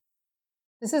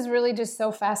 This is really just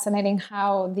so fascinating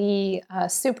how the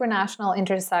supranational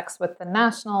intersects with the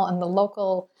national and the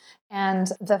local,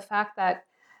 and the fact that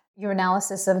your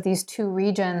analysis of these 2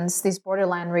 regions, these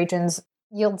borderland regions,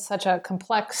 yields such a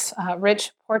complex,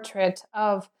 rich portrait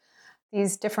of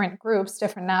these different groups,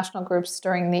 different national groups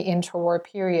during the interwar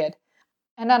period.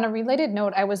 And on a related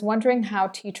note, I was wondering how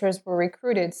teachers were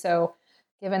recruited. So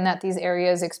given that these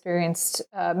areas experienced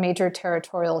major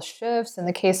territorial shifts, in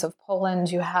the case of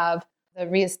Poland, you have the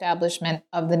reestablishment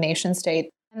of the nation state.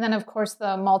 And then, of course,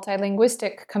 the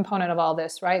multilinguistic component of all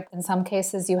this, right? In some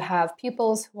cases, you have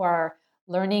pupils who are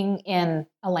learning in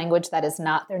a language that is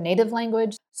not their native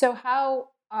language. So how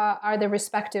are the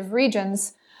respective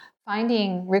regions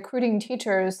recruiting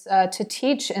teachers to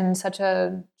teach in such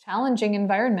a challenging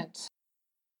environment?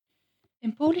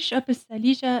 In Polish Upper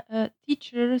Silesia,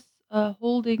 teachers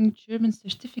holding German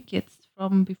certificates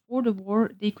from before the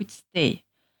war, they could stay.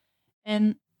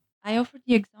 And I offered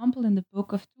the example in the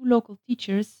book of 2 local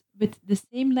teachers with the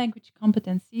same language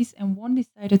competencies, and one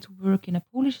decided to work in a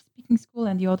Polish-speaking school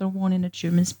and the other one in a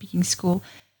German-speaking school,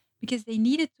 because they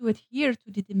needed to adhere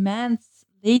to the demands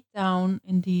laid down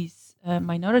in these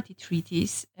minority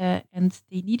treaties, and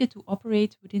they needed to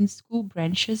operate within school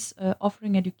branches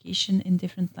offering education in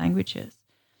different languages.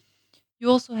 You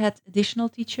also had additional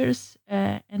teachers,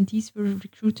 and these were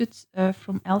recruited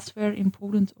from elsewhere in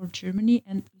Poland or Germany.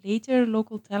 And later,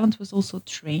 local talent was also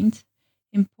trained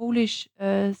in Polish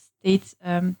state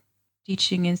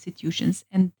teaching institutions.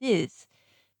 And this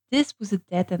was a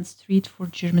dead-end street for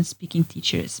German-speaking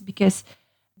teachers, because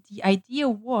the idea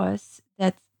was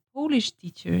that Polish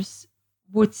teachers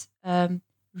would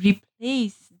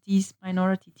replace these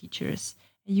minority teachers.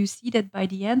 And you see that by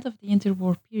the end of the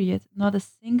interwar period, not a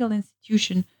single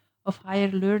institution of higher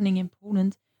learning in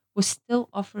Poland was still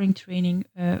offering training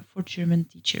for German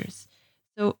teachers.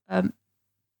 So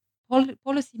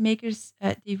policymakers,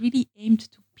 they really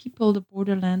aimed to people the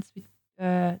borderlands with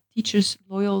teachers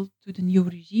loyal to the new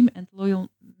regime, and loyal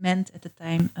meant at the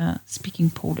time speaking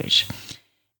Polish.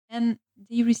 And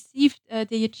they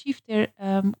achieved their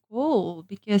goal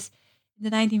because in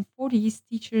the 1940s,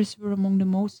 teachers were among the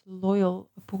most loyal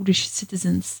Polish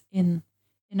citizens in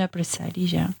Upper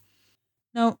Silesia.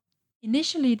 Now,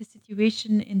 initially, the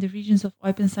situation in the regions of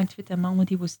Eupen, Sankt Vith, and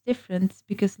Malmedy was different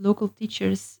because local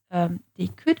teachers they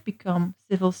could become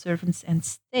civil servants and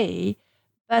stay,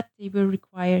 but they were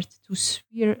required to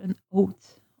swear an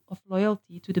oath of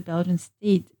loyalty to the Belgian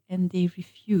state, and they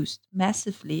refused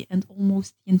massively, and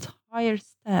almost the entire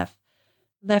staff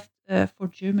left for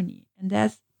Germany. And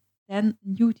then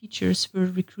new teachers were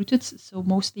recruited, so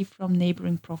mostly from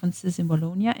neighboring provinces in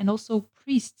Wallonia, and also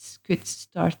priests could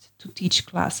start to teach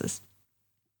classes.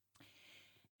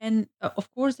 And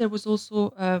of course, there was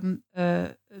also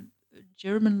a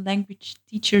German language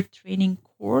teacher training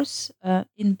course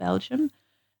in Belgium.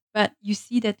 But you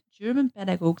see that German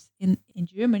pedagogues in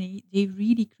Germany, they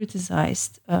really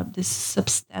criticized this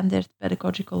substandard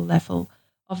pedagogical level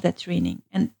of that training.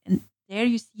 And there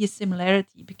you see a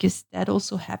similarity because that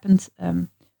also happened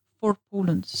for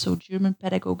Poland. So German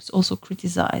pedagogues also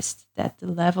criticized that the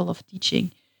level of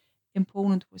teaching in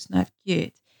Poland was not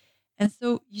good. And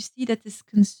so you see that this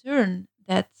concern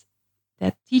that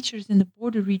teachers in the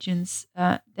border regions,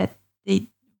 that they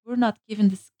were not given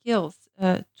the skills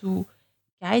to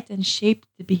guide and shape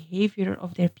the behavior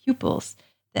of their pupils,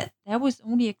 that was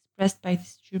only expressed by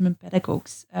these German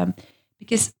pedagogues.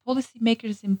 Because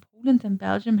policymakers in Poland and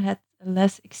Belgium had a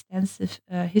less extensive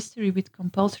history with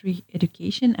compulsory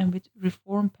education and with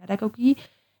reform pedagogy,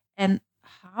 and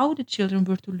how the children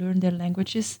were to learn their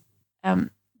languages,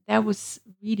 that was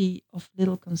really of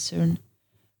little concern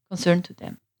to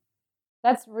them.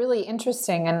 That's really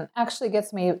interesting and actually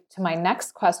gets me to my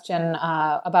next question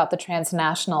about the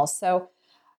transnationals. So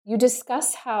you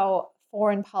discuss how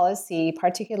foreign policy,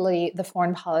 particularly the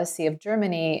foreign policy of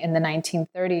Germany in the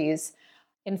 1930s,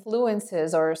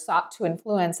 influences or sought to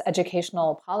influence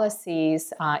educational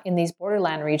policies in these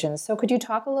borderland regions. So could you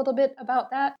talk a little bit about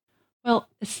that? Well,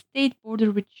 a state border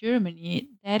with Germany,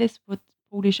 that is what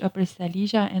Polish Upper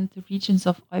Silesia and the regions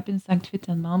of Eupen, Sankt Vith,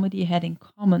 and Malmedy had in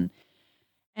common.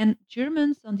 And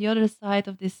Germans on the other side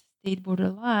of this state border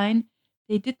line,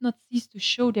 they did not cease to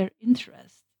show their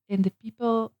interest in the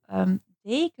people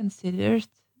they considered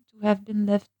to have been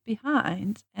left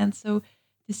behind. And so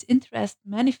this interest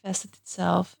manifested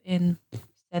itself in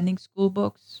sending school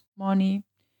books, money,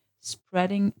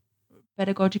 spreading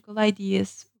pedagogical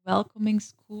ideas, welcoming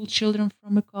school children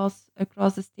from across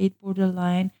the state border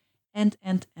line, and.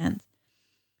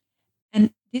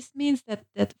 And this means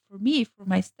that for me, for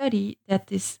my study, that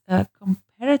this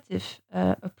comparative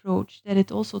approach, that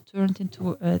it also turned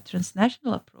into a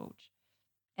transnational approach.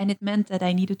 And it meant that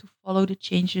I needed to follow the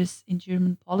changes in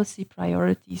German policy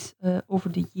priorities over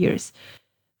the years.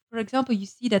 For example, you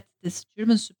see that this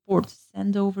German support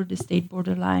sent over the state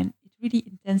border line, it really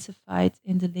intensified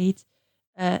in the late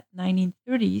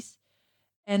 1930s.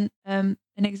 And an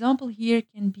example here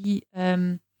can be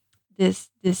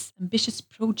this ambitious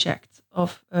project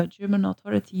of German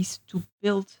authorities to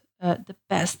build the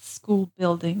best school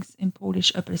buildings in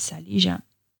Polish Upper Silesia.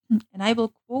 And I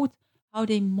will quote how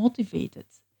they motivated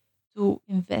to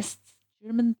invest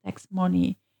German tax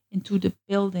money into the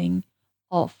building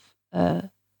of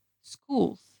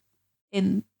schools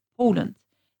in Poland.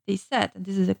 They said, and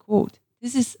this is a quote,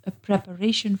 "This is a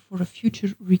preparation for a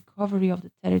future recovery of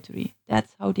the territory."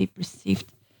 That's how they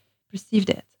perceived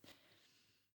it.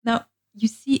 Now, you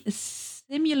see a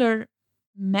similar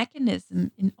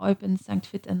mechanism in Eupen, Sankt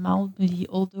Vith, and Malmedy,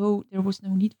 although there was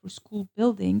no need for school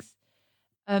buildings.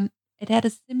 It had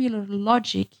a similar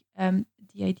logic.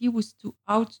 The idea was to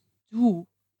outdo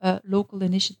local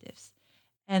initiatives.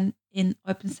 And in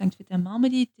Eupen, Sankt Vith, and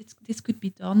Malmedy, this could be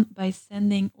done by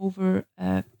sending over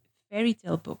fairy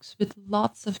tale books with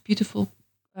lots of beautiful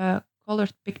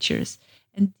colored pictures.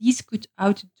 And these could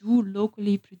outdo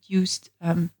locally produced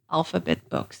alphabet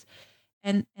books.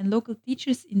 And local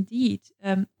teachers indeed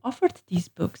offered these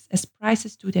books as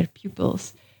prizes to their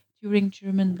pupils during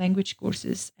German language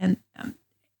courses. And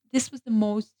this was the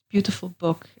most beautiful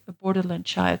book a borderland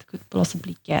child could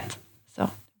possibly get. So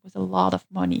it was a lot of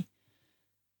money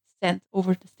sent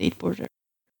over the state border.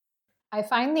 I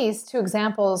find these two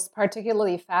examples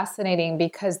particularly fascinating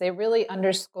because they really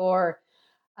underscore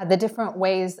the different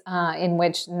ways in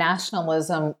which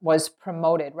nationalism was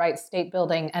promoted, right? State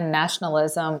building and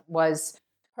nationalism was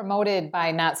promoted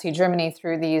by Nazi Germany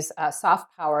through these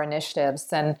soft power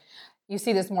initiatives. And you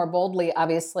see this more boldly,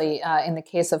 obviously, in the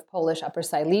case of Polish Upper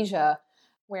Silesia,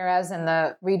 Whereas in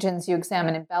the regions you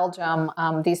examine in Belgium,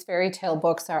 these fairy tale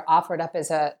books are offered up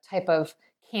as a type of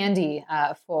candy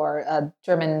for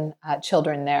German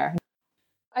children there.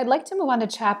 I'd like to move on to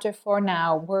chapter 4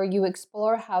 now, where you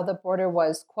explore how the border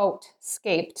was, quote,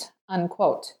 scaped,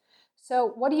 unquote. So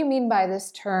what do you mean by this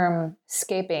term,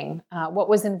 scaping? What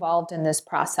was involved in this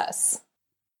process?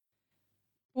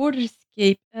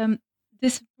 Borderscape.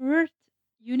 This word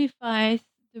unifies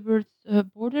the words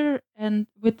border and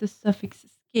with the suffix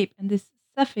scape. And this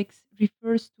suffix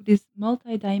refers to this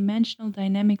multidimensional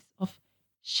dynamics of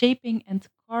shaping and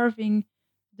carving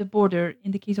the border,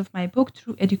 in the case of my book,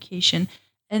 through education.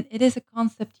 And it is a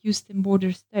concept used in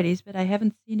border studies, but I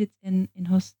haven't seen it in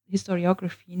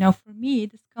historiography. Now, for me,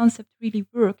 this concept really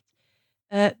worked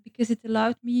because it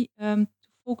allowed me to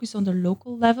focus on the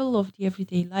local level of the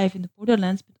everyday life in the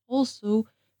borderlands, but also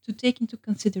to take into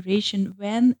consideration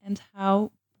when and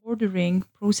how bordering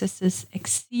processes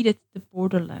exceeded the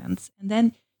borderlands. And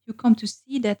then you come to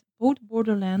see that both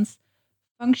borderlands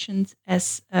functioned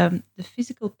as the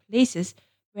physical places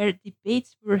where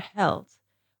debates were held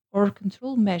or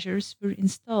control measures were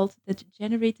installed that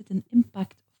generated an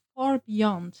impact far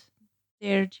beyond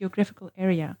their geographical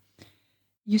area.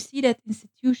 You see that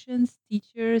institutions,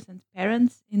 teachers, and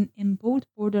parents in both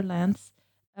borderlands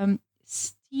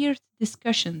steered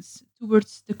discussions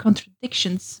towards the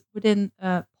contradictions within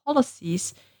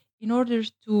policies in order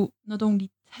to not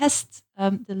only test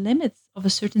the limits of a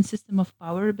certain system of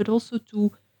power, but also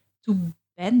to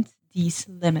bend these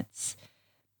limits.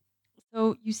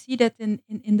 So you see that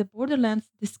in the borderlands,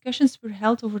 discussions were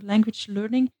held over language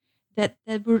learning that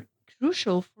were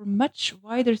crucial for much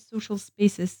wider social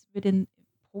spaces within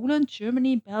Poland,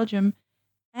 Germany, Belgium,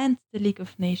 and the League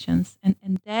of Nations.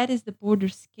 And that is the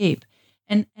borderscape.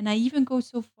 And I even go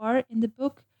so far in the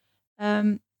book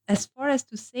as far as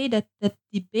to say that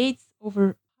debates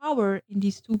over power in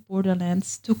these two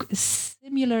borderlands took a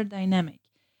similar dynamic.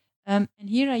 And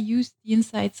here I used the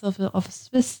insights of a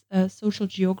Swiss social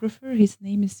geographer. His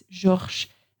name is Georges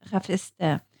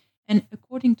Ravestin. And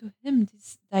according to him,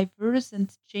 these diverse and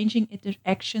changing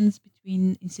interactions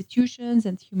between institutions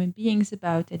and human beings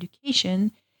about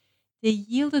education, they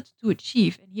yielded to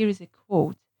achieve, and here is a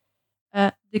quote,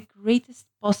 the greatest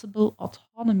possible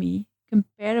autonomy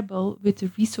comparable with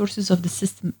the resources of the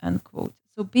system, unquote.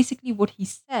 So basically what he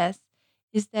says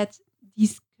is that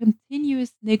these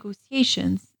continuous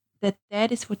negotiations,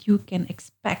 that is what you can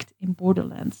expect in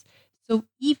borderlands. So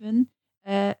even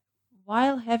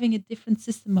while having a different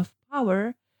system of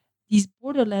power, in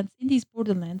these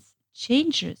borderlands,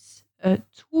 changes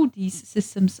to these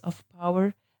systems of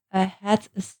power had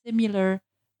a similar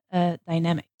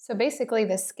dynamic. So basically,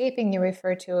 the scaping you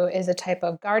refer to is a type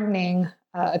of gardening,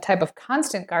 a type of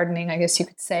constant gardening, I guess you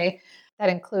could say, that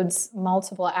includes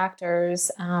multiple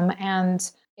actors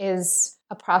and is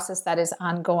a process that is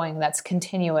ongoing, that's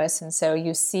continuous. And so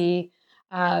you see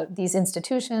these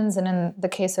institutions, and in the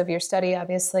case of your study,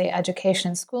 obviously, education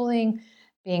and schooling,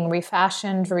 being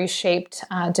refashioned, reshaped,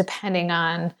 depending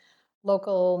on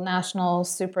local, national,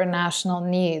 supranational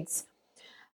needs.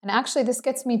 And actually, this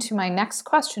gets me to my next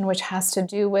question, which has to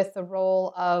do with the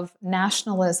role of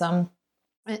nationalism,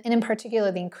 and in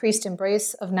particular, the increased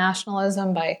embrace of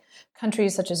nationalism by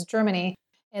countries such as Germany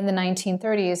in the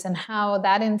 1930s, and how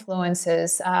that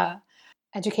influences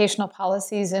educational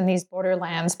policies in these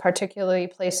borderlands, particularly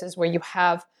places where you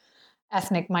have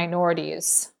ethnic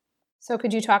minorities. So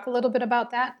could you talk a little bit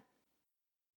about that?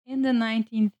 In the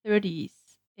 1930s,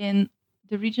 in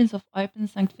the regions of Eupen,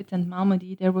 St. Vith, and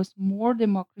Malmedy, there was more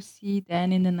democracy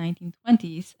than in the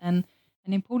 1920s, and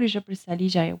in Polish Upper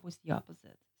Silesia, it was the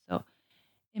opposite. So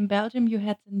in Belgium, you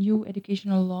had a new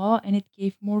educational law, and it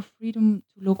gave more freedom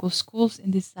to local schools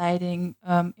in deciding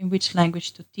in which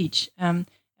language to teach and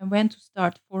when to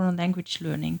start foreign language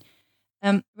learning.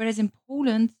 Whereas in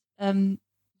Poland,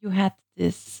 you had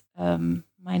this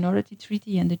minority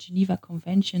treaty and the Geneva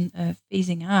Convention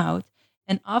phasing out.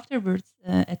 And afterwards,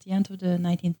 at the end of the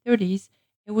 1930s,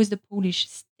 it was the Polish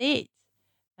state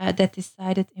that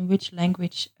decided in which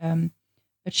language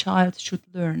a child should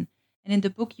learn. And in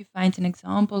the book, you find an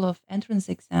example of entrance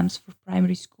exams for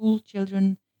primary school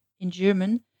children in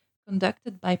German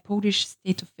conducted by Polish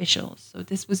state officials. So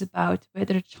this was about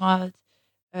whether a child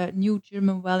knew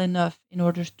German well enough in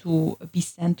order to be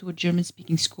sent to a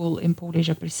German-speaking school in Polish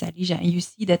Upper Silesia. And you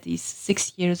see that these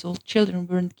 6-year-old children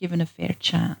weren't given a fair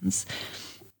chance.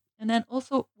 And then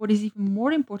also, what is even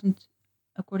more important,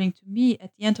 according to me,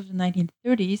 at the end of the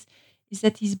 1930s, is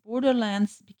that these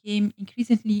borderlands became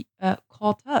increasingly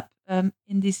caught up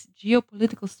in these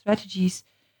geopolitical strategies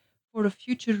for a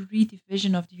future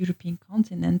redivision of the European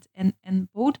continent. And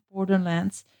both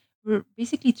borderlands were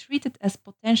basically treated as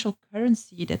potential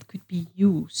currency that could be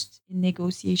used in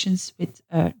negotiations with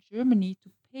Germany to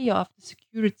pay off the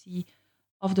security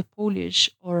of the Polish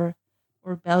or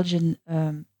Belgian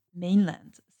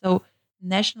mainland. So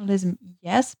nationalism,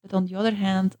 yes, but on the other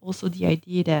hand, also the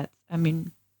idea that, I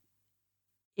mean,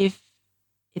 if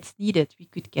it's needed, we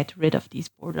could get rid of these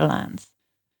borderlands.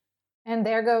 And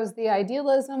there goes the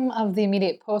idealism of the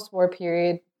immediate post-war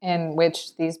period, in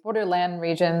which these borderland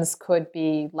regions could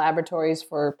be laboratories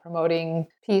for promoting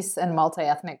peace and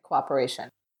multi-ethnic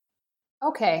cooperation.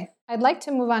 Okay, I'd like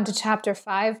to move on to chapter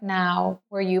 5 now,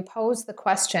 where you pose the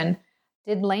question,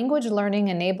 did language learning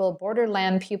enable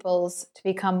borderland pupils to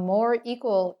become more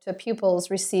equal to pupils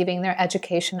receiving their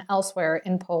education elsewhere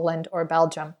in Poland or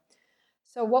Belgium?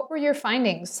 So what were your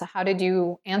findings? How did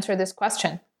you answer this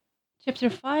question?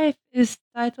 Chapter 5 is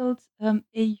titled A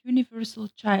Universal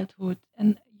Childhood.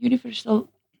 And universal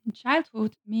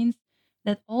childhood means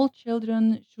that all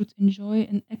children should enjoy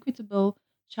an equitable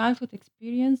childhood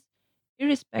experience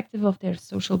irrespective of their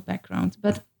social background.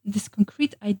 But these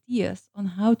concrete ideas on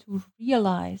how to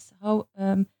realize how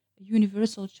a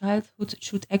universal childhood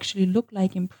should actually look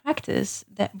like in practice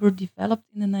that were developed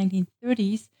in the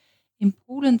 1930s in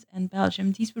Poland and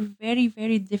Belgium, these were very,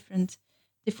 very different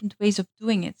ways of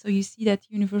doing it. So you see that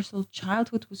universal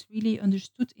childhood was really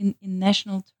understood in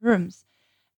national terms.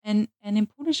 And in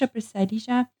Polish Upper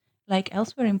Silesia, like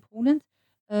elsewhere in Poland,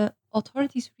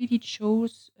 authorities really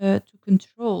chose to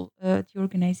control the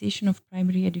organization of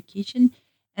primary education.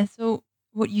 And so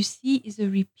what you see is a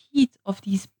repeat of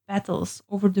these battles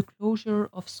over the closure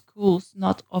of schools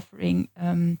not offering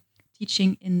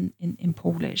teaching in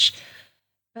Polish.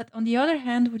 But on the other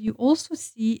hand, what you also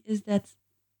see is that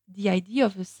the idea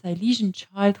of a Silesian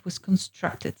child was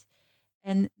constructed.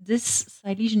 And this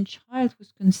Silesian child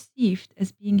was conceived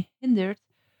as being hindered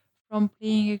from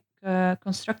playing a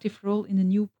constructive role in the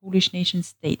new Polish nation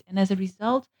state. And as a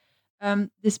result,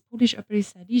 this Polish Upper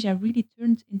Silesia really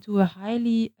turned into a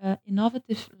highly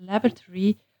innovative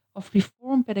laboratory of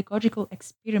reform pedagogical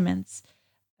experiments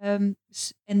and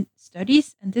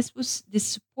studies. And this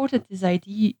supported this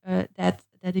idea that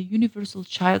a universal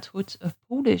childhood, a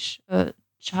Polish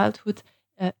childhood,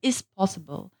 is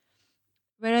possible.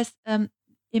 Whereas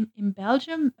in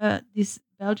Belgium, this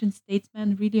Belgian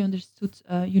statesman really understood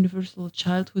universal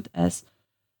childhood as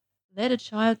let a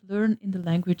child learn in the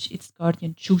language its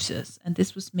guardian chooses. And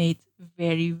this was made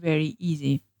very, very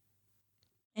easy.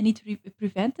 And it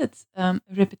prevented a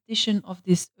repetition of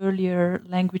this earlier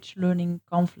language learning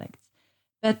conflicts.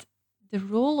 But the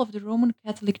role of the Roman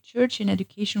Catholic Church in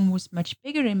education was much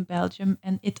bigger in Belgium,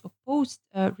 and it opposed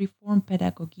reform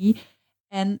pedagogy.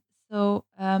 And so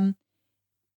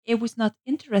it was not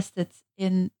interested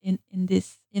in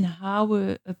how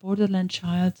a borderland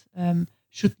child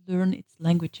should learn its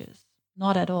languages.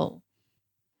 Not at all.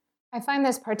 I find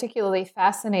this particularly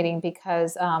fascinating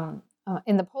because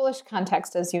in the Polish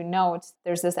context, as you note,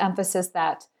 there's this emphasis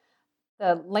that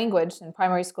the language and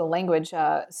primary school language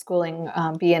schooling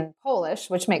be in Polish,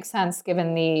 which makes sense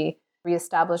given the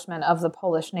reestablishment of the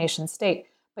Polish nation state.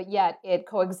 But yet it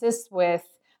coexists with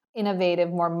innovative,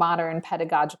 more modern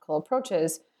pedagogical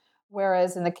approaches.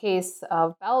 Whereas in the case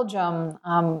of Belgium,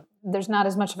 there's not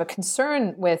as much of a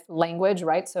concern with language,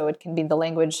 right? So it can be the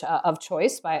language of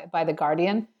choice by the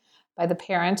guardian, by the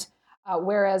parent.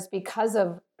 Whereas because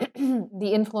of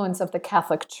the influence of the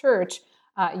Catholic Church,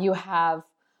 you have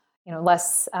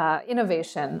less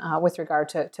innovation with regard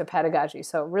to pedagogy.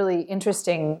 So really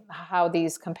interesting how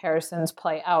these comparisons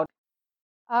play out.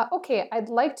 Okay, I'd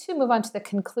like to move on to the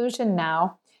conclusion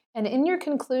now. And in your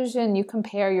conclusion, you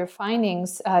compare your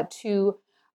findings to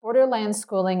borderland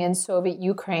schooling in Soviet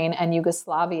Ukraine and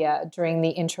Yugoslavia during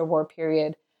the interwar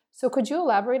period. So could you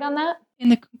elaborate on that? In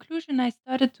the conclusion, I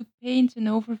started to paint an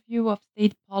overview of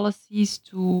state policies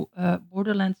to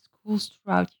borderland schools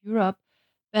throughout Europe,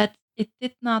 but it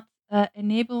did not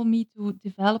enable me to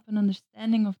develop an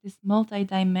understanding of this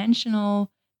multidimensional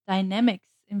dynamics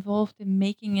involved in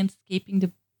making and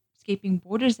escaping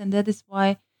borders, and that is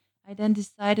why I then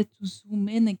decided to zoom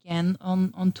in again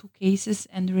on two cases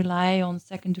and rely on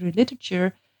secondary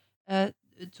literature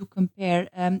to compare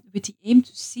with the aim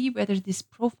to see whether this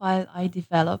profile I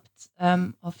developed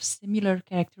of similar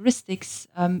characteristics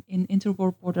in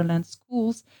interwar borderland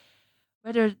schools,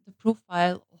 whether the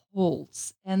profile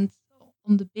holds. And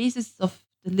on the basis of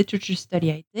the literature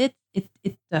study I did,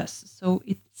 it does. So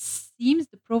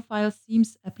the profile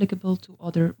seems applicable to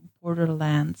other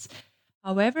borderlands.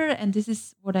 However, and this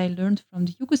is what I learned from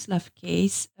the Yugoslav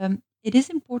case, it is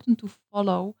important to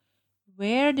follow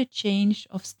where the change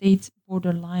of state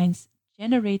border lines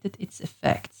generated its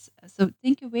effects. So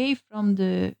think away from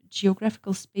the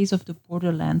geographical space of the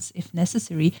borderlands if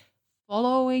necessary.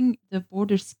 Following the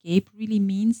borderscape really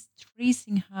means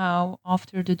tracing how,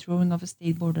 after the drawing of a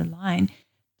state border line,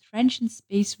 transient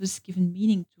space was given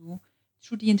meaning to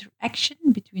through the interaction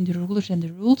between the rulers and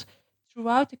the ruled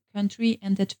throughout the country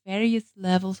and at various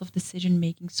levels of decision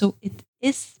making. So it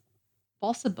is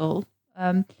possible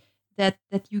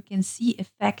that you can see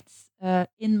effects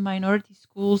in minority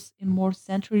schools in more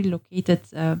centrally located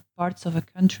parts of a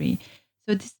country.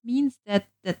 So this means that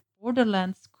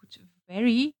borderlands could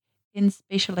vary in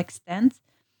spatial extent,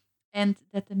 and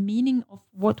that the meaning of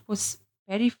what was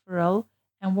peripheral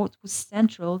and what was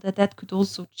central, that could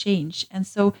also change. And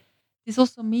so this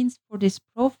also means for this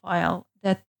profile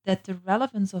that the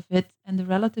relevance of it and the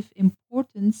relative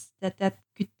importance that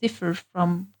could differ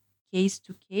from case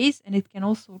to case, and it can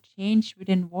also change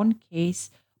within one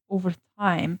case over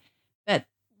time. But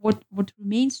what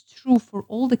remains true for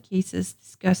all the cases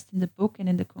discussed in the book and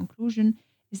in the conclusion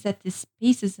is that the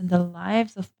spaces in the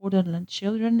lives of borderland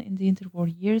children in the interwar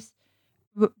years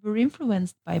were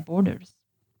influenced by borders.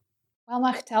 Well,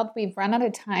 Machteld, we've run out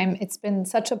of time. It's been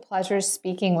such a pleasure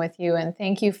speaking with you, and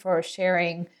thank you for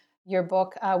sharing your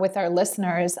book with our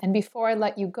listeners. And before I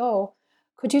let you go,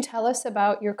 could you tell us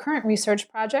about your current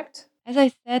research project? As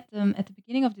I said at the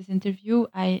beginning of this interview,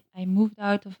 I moved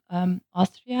out of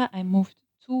Austria. I moved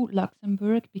to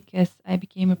Luxembourg because I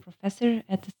became a professor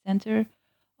at the Center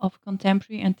of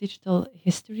Contemporary and Digital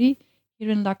History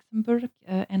here in Luxembourg,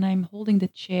 and I'm holding the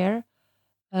chair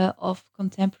of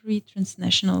Contemporary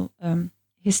Transnational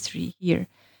History here.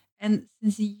 And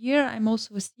since a year, I'm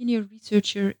also a senior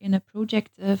researcher in a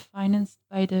project financed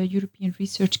by the European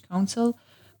Research Council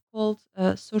called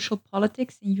Social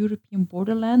Politics in European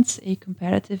Borderlands, a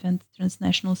comparative and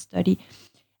transnational study.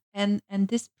 And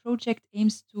this project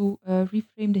aims to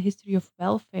reframe the history of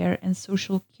welfare and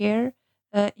social care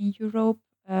in Europe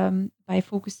by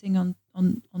focusing on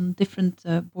different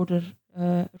border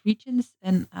regions.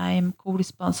 And I am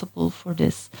co-responsible for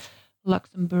this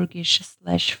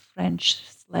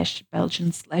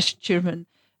Luxembourgish/French/Belgian/German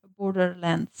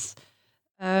borderlands.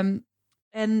 And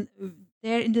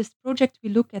there in this project, we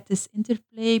look at this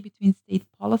interplay between state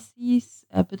policies,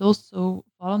 but also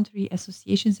voluntary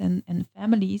associations and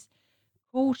families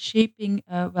co-shaping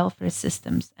welfare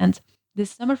systems. And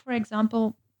this summer, for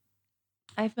example,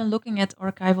 I've been looking at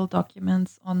archival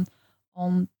documents on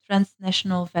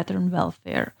transnational veteran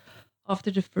welfare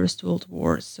after the First World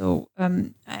War. So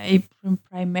I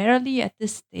primarily at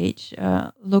this stage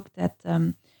looked at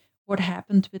what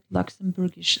happened with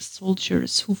Luxembourgish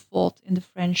soldiers who fought in the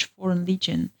French Foreign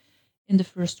Legion in the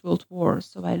First World War.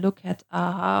 So I look at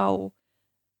how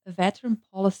a veteran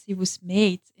policy was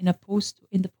made in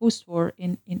the post-war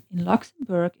in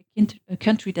Luxembourg, a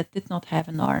country that did not have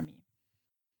an army.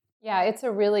 Yeah, it's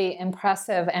a really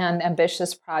impressive and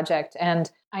ambitious project.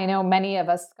 And I know many of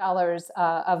us scholars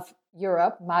of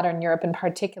Europe, modern Europe in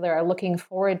particular, are looking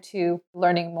forward to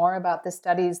learning more about the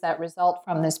studies that result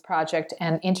from this project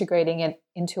and integrating it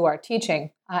into our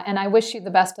teaching. And I wish you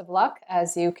the best of luck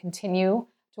as you continue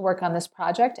to work on this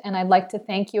project. And I'd like to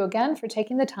thank you again for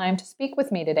taking the time to speak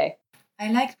with me today.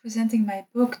 I liked presenting my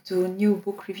book to new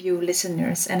book review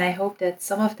listeners, and I hope that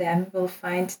some of them will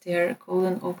find their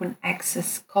golden open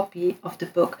access copy of the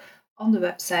book on the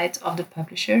website of the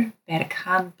publisher,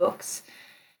 Berghaan Books.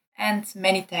 And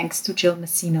many thanks to Jill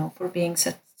Messino for being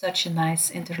such a nice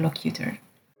interlocutor.